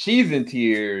 She's in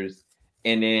tears.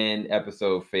 And then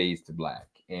episode fades to black.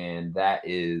 And that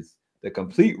is the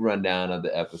complete rundown of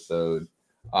the episode,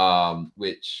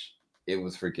 which it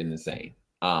was freaking insane.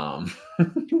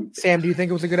 Sam, do you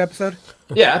think it was a good episode?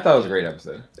 Yeah, I thought it was a great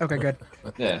episode. Okay, good.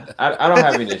 Yeah, I don't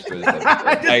have any issue with this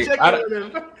episode.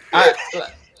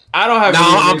 I don't have. No,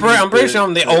 I'm pretty sure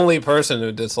I'm the only person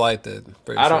who disliked it.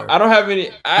 I don't have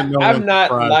any. I've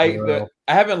not liked the.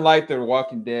 I haven't liked The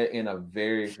Walking Dead in a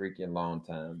very freaking long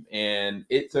time, and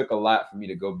it took a lot for me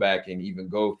to go back and even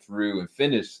go through and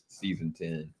finish season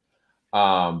 10.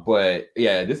 But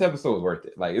yeah, this episode was worth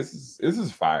it. Like this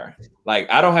is fire. Like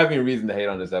I don't have any reason to hate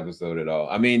on this episode at all.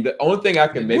 I mean, the only thing I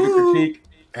can maybe critique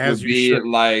would be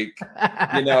like,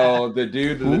 you know, the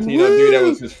Latino dude that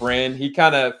was his friend. He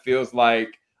kind of feels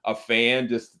like a fan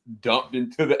just dumped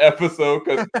into the episode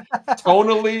because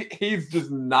tonally he's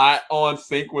just not on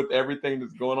sync with everything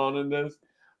that's going on in this.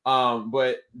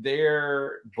 But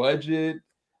their budget,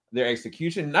 their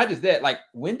execution, not just that, like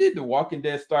when did The Walking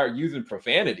Dead start using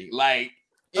profanity? Like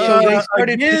so they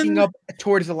started picking up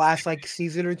towards the last like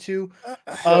season or two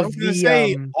of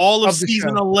all of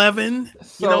season 11.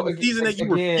 So, you know, the season that you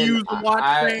refused to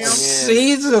watch.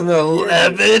 Season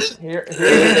 11. Hear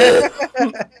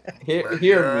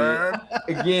me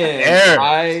again.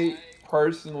 I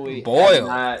personally have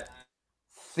not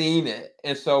seen it,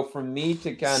 and so for me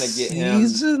to kind of get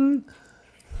him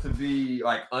to be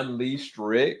like unleashed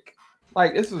Rick,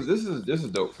 like this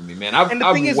is dope for me, man. I've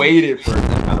waited for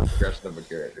this kind of progression of a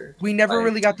character. We never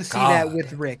really got to see that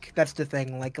with Rick. That's the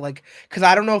thing. Like because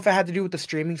I don't know if it had to do with the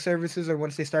streaming services or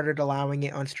once they started allowing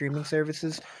it on streaming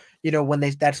services. You know,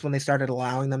 that's when they started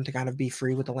allowing them to kind of be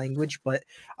free with the language, but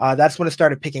that's when it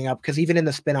started picking up because even in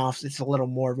the spinoffs, it's a little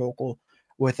more vocal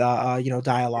with you know,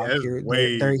 dialogue. Yeah,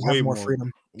 they have more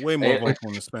freedom. Way more vocal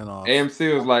in the spinoff.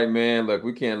 AMC was like, man, look,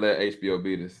 we can't let HBO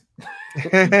beat us.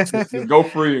 Just go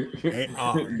free.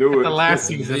 Do it. The last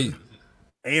season.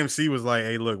 AMC was like,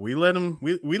 hey, look, we let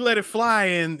it fly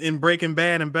in Breaking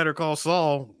Bad and Better Call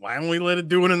Saul. Why don't we let it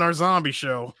do it in our zombie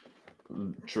show?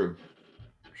 True.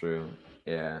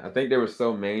 Yeah, I think they were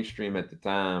so mainstream at the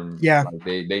time. Yeah, like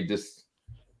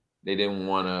they didn't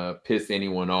want to piss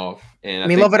anyone off. And I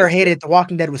mean, love it or hate it, The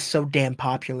Walking Dead was so damn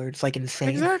popular. It's like insane.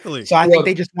 Exactly. So I think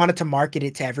they just wanted to market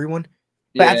it to everyone.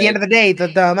 But at the end of the day,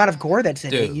 the amount of gore that's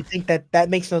in it, you think that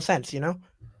makes no sense, you know?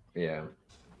 Yeah.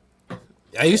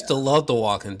 I used to love The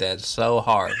Walking Dead so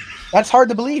hard. That's hard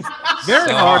to believe.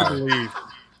 Very hard to believe.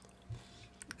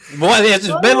 Boy, it's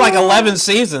been like 11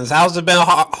 seasons. How's it been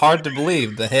hard to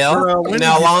believe? The hell? Jarrell, you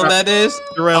know how long that is?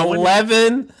 Jarrell,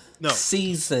 11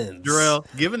 seasons. Jarrell,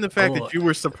 given the fact that you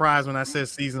were surprised when I said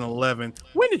season 11,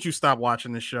 when did you stop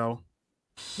watching the show?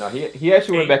 No, he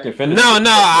actually went back and finished. No,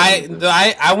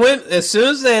 I went as soon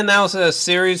as they announced that a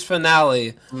series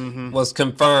finale was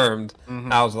confirmed.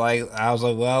 I was like,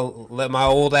 well, let my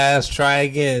old ass try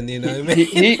again. You know what I mean?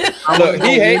 He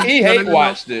hate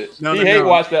watched it. He hate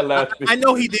watched that last. I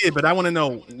know he did, but I want to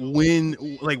know when,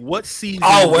 like, what season?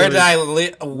 Oh, where did I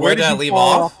leave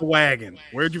off the wagon?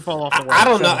 Where did you fall off the wagon? I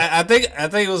don't know. I think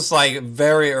it was like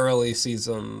very early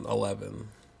season 11,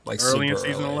 like early in super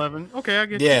season early. 11. Okay, I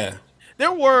get you. Yeah.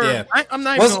 There were. I'm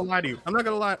not even gonna lie to you. I'm not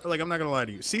gonna lie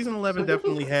to you. Season 11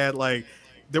 definitely had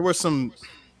there was some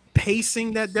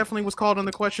pacing that definitely was called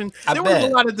into question. There was a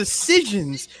lot of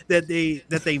decisions that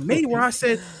they made where I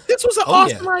said this was an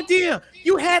awesome idea.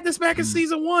 You had this back in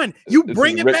season 1. You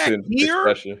bring it back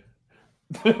here.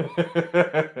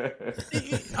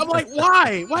 I'm like,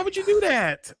 why? Why would you do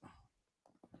that?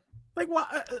 Like why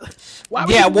would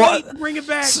you wait to bring it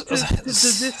back to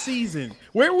this season?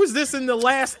 Where was this in the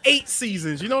last 8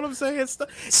 seasons? You know what I'm saying? Stuff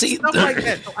like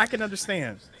that. So I can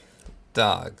understand.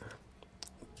 Dog.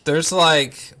 There's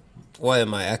like, what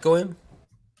am I echoing?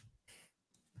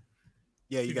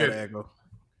 Yeah, you got to echo.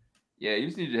 Yeah, you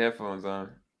just need your headphones on,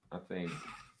 I think.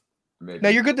 Maybe. No,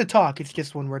 you're good to talk. It's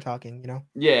just when we're talking, you know.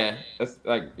 Yeah, that's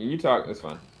like you talk. That's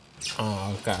fine.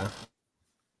 Oh, okay.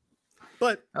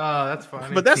 But that's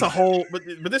fine. But that's a whole.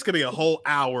 But this could be a whole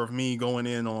hour of me going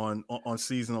in on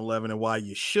season 11 and why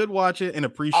you should watch it and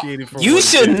appreciate it. For You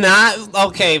should not.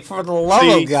 Okay, for the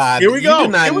love of God, here we go. You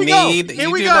do not Here we need. go. Here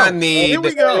You we do go. not need. Here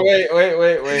we go.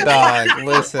 Wait. Dog,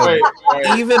 listen. Wait.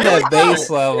 Even at base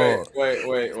level.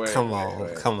 Wait. Come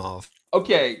on.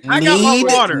 Okay, I got my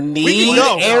water. We can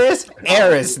go.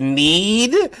 Eris,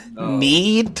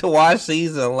 need to watch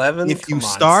season 11. If you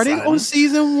started on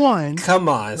season 1, come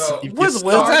on. No. What's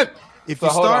that? If you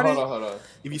started, hold on.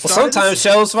 If you started, sometimes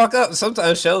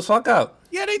shows fuck up.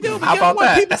 Yeah, they do. But How about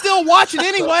that? People still watch it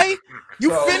anyway.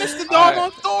 You finished the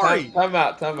doggone story. Time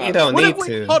out. You don't need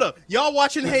to. Hold up. Y'all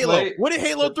watching Halo. What did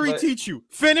Halo 3 teach you?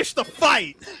 Finish the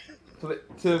fight.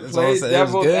 To play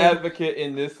devil's advocate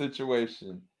in this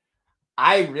situation,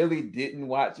 I really didn't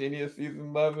watch any of season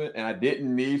 11, and I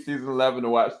didn't need season 11 to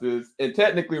watch this. And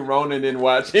technically, Ronan didn't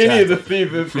watch any of the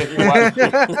seasons that he watched.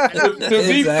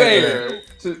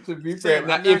 To be fair,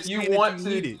 now if you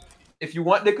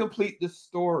want to complete the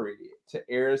story, to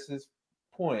Eris's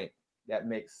point, that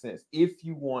makes sense. If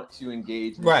you want to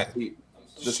engage and complete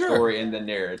the story and the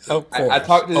narrative, I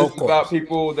talk to this about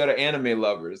people that are anime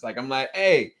lovers. Like I'm like,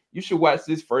 hey, you should watch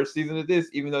this first season of this,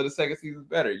 even though the second season is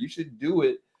better. You should do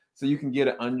it so you can get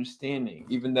an understanding,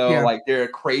 even though like there are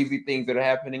crazy things that are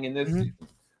happening in this season.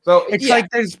 So it's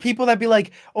like there's people that be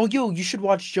like, "Oh, you should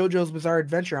watch JoJo's Bizarre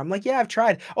Adventure." I'm like, "Yeah, I've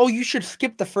tried." "Oh, you should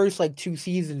skip the first like 2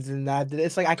 seasons." And that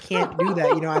it's like I can't do that,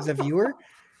 you know, as a viewer.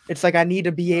 It's like I need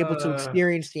to be able to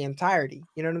experience the entirety.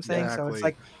 You know what I'm saying? Exactly. So it's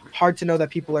like hard to know that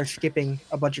people are skipping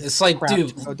a bunch of. It's like,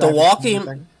 dude,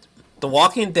 The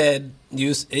Walking Dead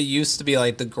used to be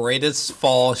like the greatest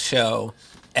fall show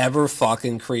ever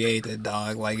fucking created,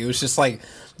 dog. Like it was just like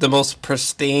the most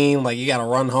pristine, like you gotta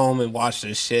run home and watch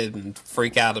this shit and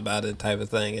freak out about it type of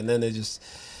thing, and then it just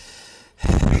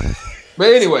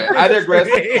But anyway, I digress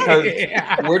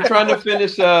because we're trying to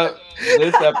finish up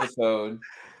this episode.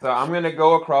 So I'm gonna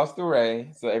go across the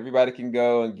way so everybody can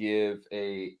go and give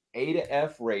a to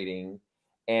F rating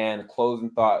and closing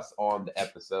thoughts on the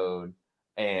episode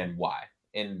and why.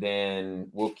 And then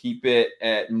we'll keep it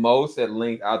at most at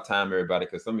length. I'll time everybody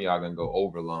because some of y'all gonna go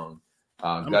over long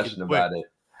gushing about it.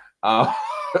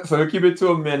 So we'll keep it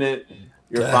to a minute.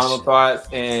 Your final thoughts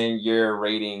and your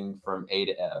rating from A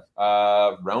to F.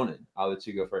 Ronin, I'll let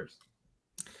you go first.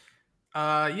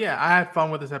 Yeah, I had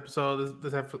fun with this episode.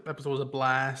 This episode was a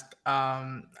blast.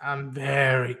 I'm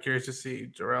very curious to see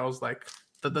Jarrell's like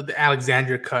the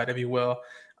Alexandria cut, if you will.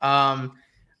 Yeah,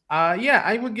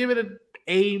 I would give it an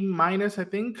A-, I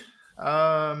think.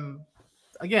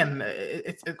 Again,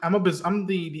 I'm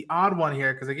the odd one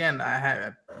here because again, I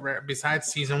had besides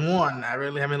season 1, I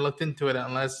really haven't looked into it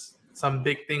unless some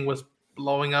big thing was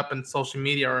blowing up in social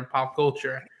media or in pop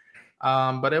culture.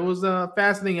 But it was a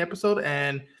fascinating episode,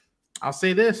 and I'll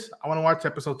say this: I want to watch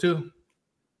episode 2.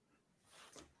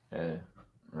 Okay.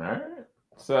 All right.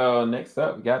 So next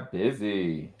up, we got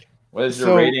Bizzy. What is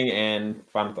your rating and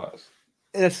final thoughts?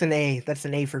 That's an A. That's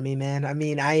an A for me, man. I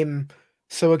mean, I am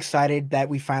so excited that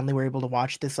we finally were able to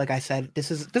watch this. Like I said,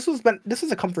 this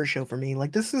is a comfort show for me.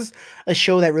 Like this is a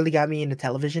show that really got me into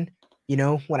television, you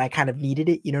know, when I kind of needed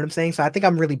it, you know what I'm saying? So I think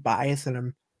I'm really biased and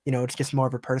I'm, you know, it's just more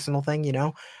of a personal thing, you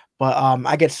know, but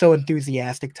I get so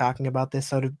enthusiastic talking about this.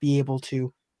 So to be able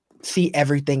to see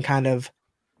everything kind of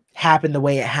happen the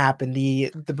way it happened,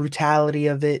 the brutality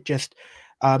of it, just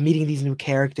meeting these new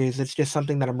characters, it's just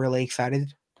something that I'm really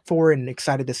excited for and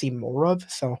excited to see more of.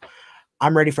 So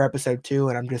I'm ready for episode 2,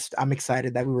 and I'm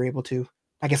excited that we were able to,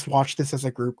 I guess, watch this as a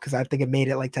group because I think it made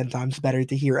it like 10 times better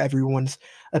to hear everyone's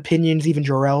opinions, even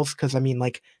Jorel's, because I mean,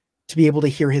 like, to be able to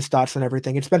hear his thoughts and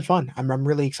everything, it's been fun. I'm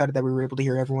really excited that we were able to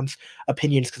hear everyone's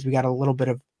opinions because we got a little bit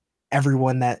of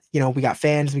everyone that, you know, we got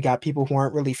fans, we got people who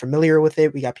aren't really familiar with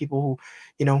it, we got people who,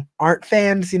 you know, aren't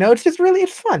fans, you know, it's just really,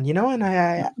 it's fun, you know, and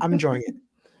I'm enjoying it.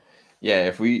 Yeah,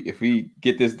 if we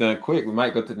get this done quick, we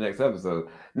might go to the next episode.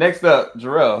 Next up,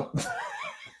 Jarrell.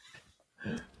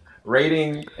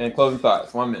 Rating and closing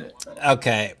thoughts. 1 minute.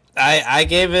 Okay, I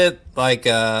gave it like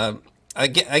I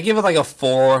give it like a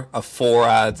 4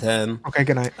 out of 10. Okay,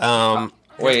 good night.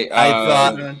 Wait, I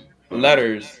thought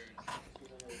letters.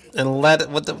 And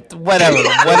whatever the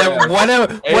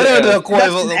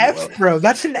equivalent. That's an F, bro.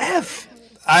 That's an F.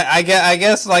 I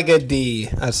guess like a D,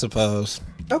 I suppose.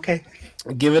 Okay.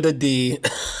 Give it a D.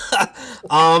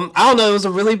 I don't know. It was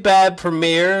a really bad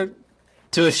premiere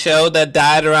to a show that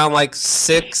died around like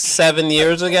 6-7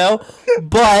 years ago.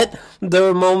 But there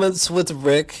were moments with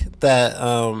Rick that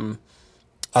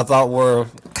I thought were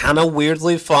kind of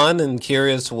weirdly fun and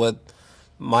curious what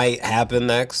might happen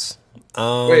next.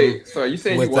 Wait, so are you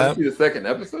saying you with want that- to see the second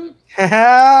episode?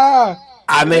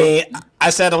 I mean, I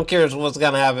said I'm curious what's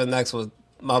gonna happen next with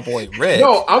my boy Rick.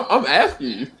 No, I'm asking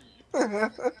you.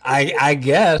 I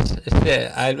guess.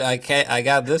 Shit, I can't. I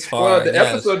got this far. Well, the I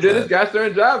guess, episode did its but-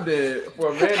 goddamn job did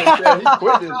for a man that said he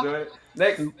quit this joint.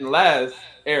 Next and last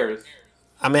airs.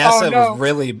 I mean, I Oh, said it no. was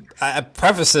really. I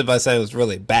prefaced it by saying it was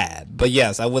really bad, but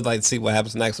yes, I would like to see what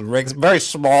happens next with Rick's very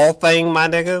small thing, my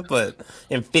nigga. But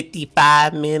in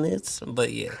 55 minutes,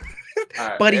 but yeah, All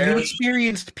right, Buddy, you airs,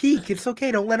 experienced peak. It's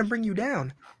okay. Don't let him bring you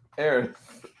down. airs.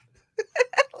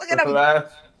 Look at The him.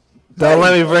 last. don't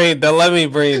let me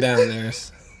bring you down there.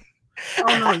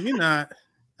 Oh no, you're not.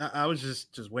 I was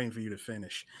just waiting for you to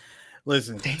finish.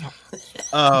 Listen,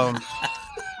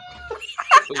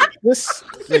 this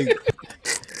thing,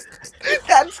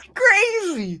 That's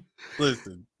crazy.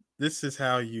 listen. This is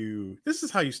how you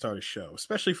start a show,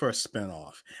 especially for a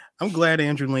spinoff. I'm glad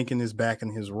Andrew Lincoln is back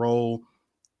in his role,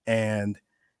 and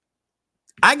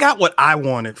I got what I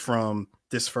wanted from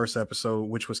this first episode,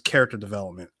 which was character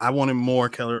development. I wanted more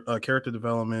character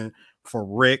development for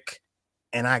Rick,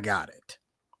 and I got it.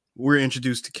 We're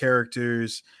introduced to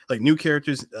characters, like new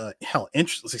characters. Hell,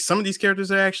 interesting. Some of these characters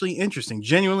are actually interesting,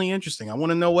 genuinely interesting. I want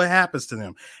to know what happens to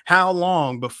them. How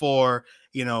long before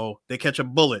they catch a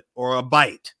bullet or a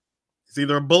bite? It's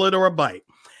either a bullet or a bite.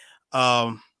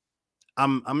 I'm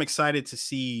excited to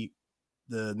see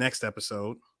the next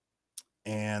episode,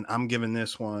 and I'm giving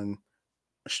this one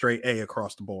a straight A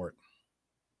across the board.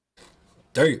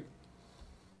 Dirt.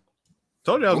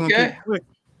 Told you I was gonna Okay. keep it quick.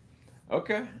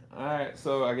 Okay. All right.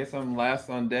 So I guess I'm last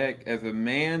on deck. As a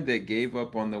man that gave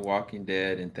up on The Walking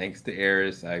Dead, and thanks to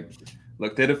Eris, I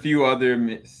looked at a few other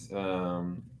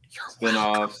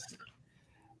spinoffs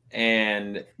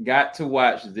and got to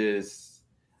watch this.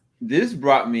 This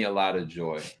brought me a lot of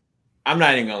joy. I'm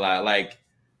not even gonna lie. Like,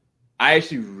 I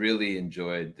actually really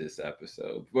enjoyed this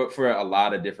episode, but for a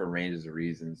lot of different ranges of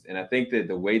reasons. And I think that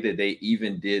the way that they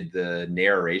even did the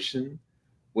narration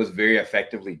was very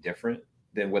effectively different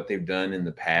than what they've done in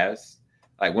the past.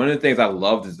 Like, one of the things I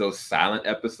loved is those silent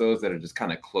episodes that are just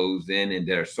kind of closed in and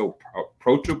that are so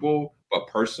approachable but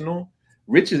personal.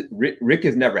 Rick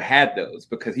has never had those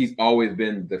because he's always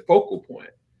been the focal point.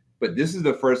 But this is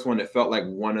the first one that felt like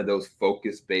one of those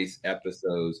focus-based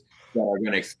episodes that are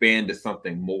going to expand to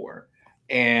something more.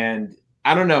 And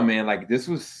I don't know, man, like, this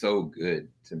was so good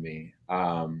to me.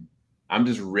 I'm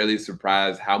just really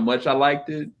surprised how much I liked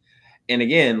it. And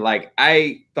again, like,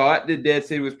 I thought the Dead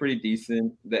City was pretty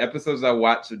decent. The episodes I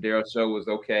watched of Daryl's show was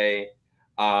okay.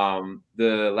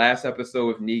 The last episode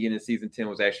with Negan in season 10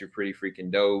 was actually pretty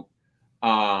freaking dope.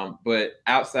 But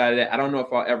outside of that, I don't know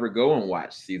if I'll ever go and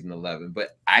watch season 11,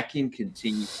 but I can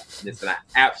continue this, and I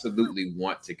absolutely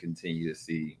want to continue to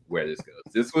see where this goes.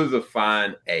 This was a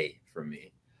fine A for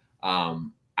me.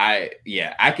 I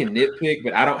can nitpick,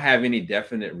 but I don't have any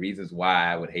definite reasons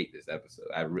why I would hate this episode.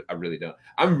 I really don't.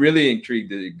 I'm really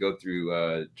intrigued to go through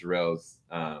Jarrell's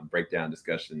breakdown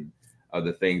discussion of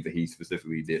the things that he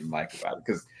specifically didn't like about it.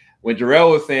 Because when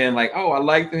Jarrell was saying, like, oh, I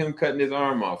liked him cutting his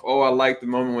arm off. Oh, I liked the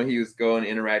moment when he was going and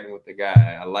interacting with the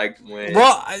guy. I liked when.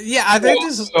 Well, yeah, I think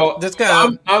this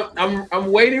kind of.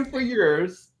 I'm waiting for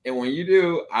yours, and when you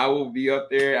do, I will be up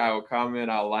there. I will comment.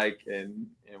 I'll like and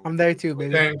I'm there too,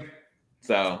 baby. Dang.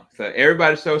 So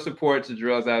everybody show support to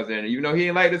Jarrell's out there. And even though he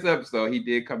didn't like this episode, he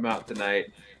did come out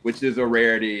tonight, which is a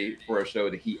rarity for a show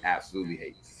that he absolutely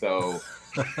hates. So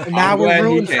Now I'm we're glad he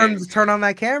rooting came. for him to turn on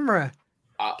that camera.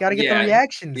 Gotta get the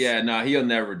reactions. Yeah, no, he'll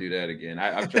never do that again.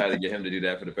 I've tried to get him to do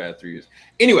that for the past 3 years.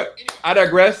 Anyway, I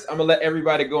digress. I'm gonna let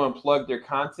everybody go and plug their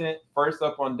content. First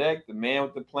up on deck, the man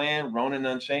with the plan, Ronin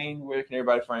Unchained. Where can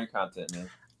everybody find your content,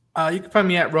 man? You can find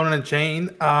me at Ronin and Chain.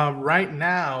 Right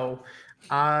now,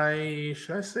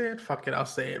 should I say it? Fuck it, I'll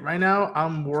say it. Right now,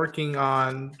 I'm working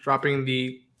on dropping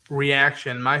the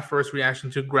reaction, my first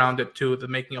reaction to Grounded 2, the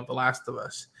making of The Last of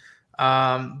Us.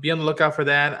 Be on the lookout for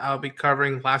that. I'll be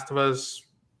covering Last of Us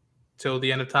till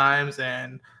the end of times,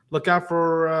 and look out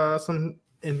for some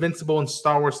Invincible and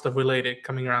Star Wars stuff related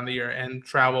coming around the year, and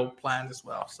travel plans as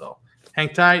well. So hang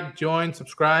tight, join,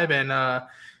 subscribe, and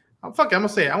I'm gonna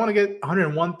say it. I want to get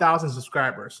 101,000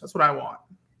 subscribers. That's what I want.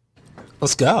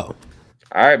 Let's go.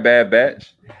 All right, Bad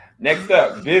Batch. Next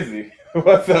up, Bizzy.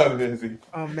 What's up, Bizzy?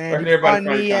 Oh Where man, can you everybody find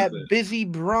find me your at content?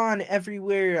 Bizzy Braun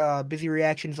everywhere. Busy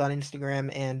Reactions on Instagram,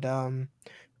 and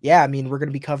yeah, I mean, we're gonna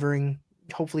be covering,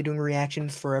 hopefully doing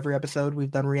reactions for every episode.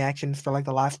 We've done reactions for like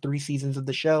the last 3 seasons of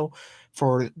the show,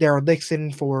 for Daryl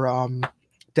Dixon, for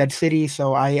Dead City.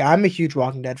 So I'm a huge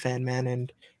Walking Dead fan, man,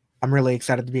 and I'm really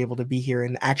excited to be able to be here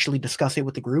and actually discuss it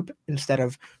with the group instead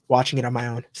of watching it on my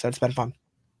own. So it's been fun.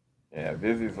 Yeah,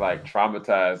 Bizzy's like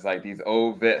traumatized. Like these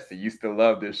old vets that used to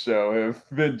love this show have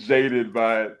been jaded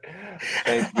by it.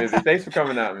 Thanks, Bizzy. Thanks for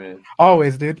coming out, man.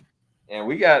 Always, dude. And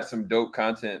we got some dope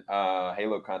content,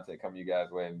 Halo content coming you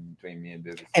guys' way between me and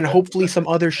Bizzy. And hopefully some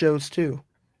other shows too.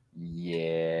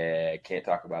 Yeah, can't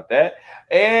talk about that.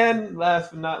 And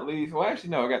last but not least, well, actually,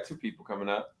 no, I got two people coming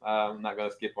up. I'm not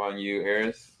gonna skip on you,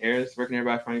 Eris. Eris, where can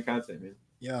everybody find your content, man?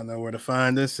 Y'all know where to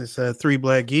find us. It's 3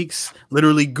 Black Geeks.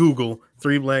 Literally Google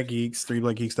 3 Black Geeks,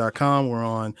 3blackgeeks.com. We're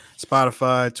on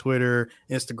Spotify, Twitter,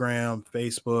 Instagram,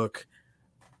 Facebook.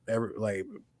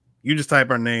 You just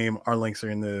type our name, our links are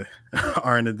in the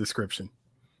description.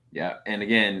 Yeah, and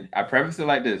again, I preface it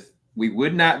like this. We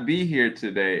would not be here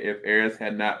today if Eris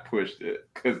had not pushed it,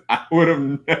 because I would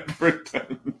have never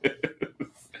done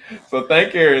this. So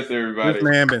thank Eris, everybody. This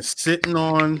man been sitting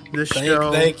on this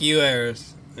show. Thank you,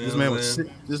 Eris. This man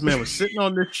was sitting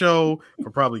on this show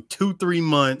for probably 2-3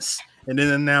 months, and then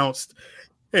announced,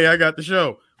 "Hey, I got the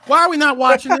show. Why are we not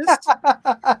watching this?"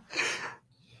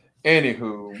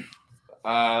 Anywho,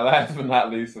 last but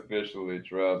not least, officially,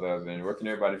 Terrell's Alexandria. Where can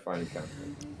everybody find your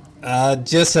content?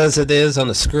 Just as it is on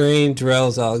the screen,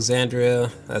 Drell's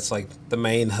Alexandria. That's like the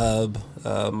main hub.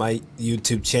 My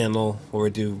YouTube channel where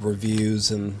we do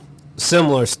reviews and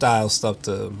similar style stuff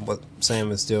to what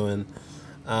Sam is doing.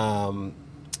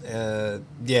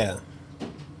 Yeah.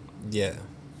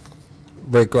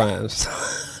 Rick Grimes.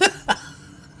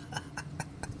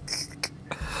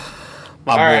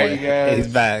 My All boy, right, you guys.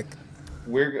 he's back.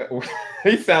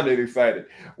 He sounded excited.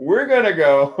 We're gonna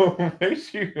go. Make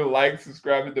sure you like,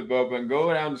 subscribe, hit the bell button.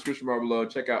 Go down the description bar below.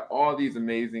 Check out all these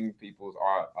amazing people's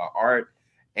art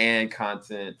and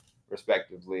content,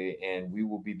 respectively. And we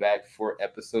will be back for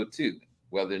episode 2.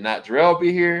 Whether or not Jarrell will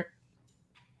be here.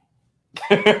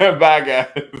 Bye,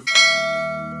 guys.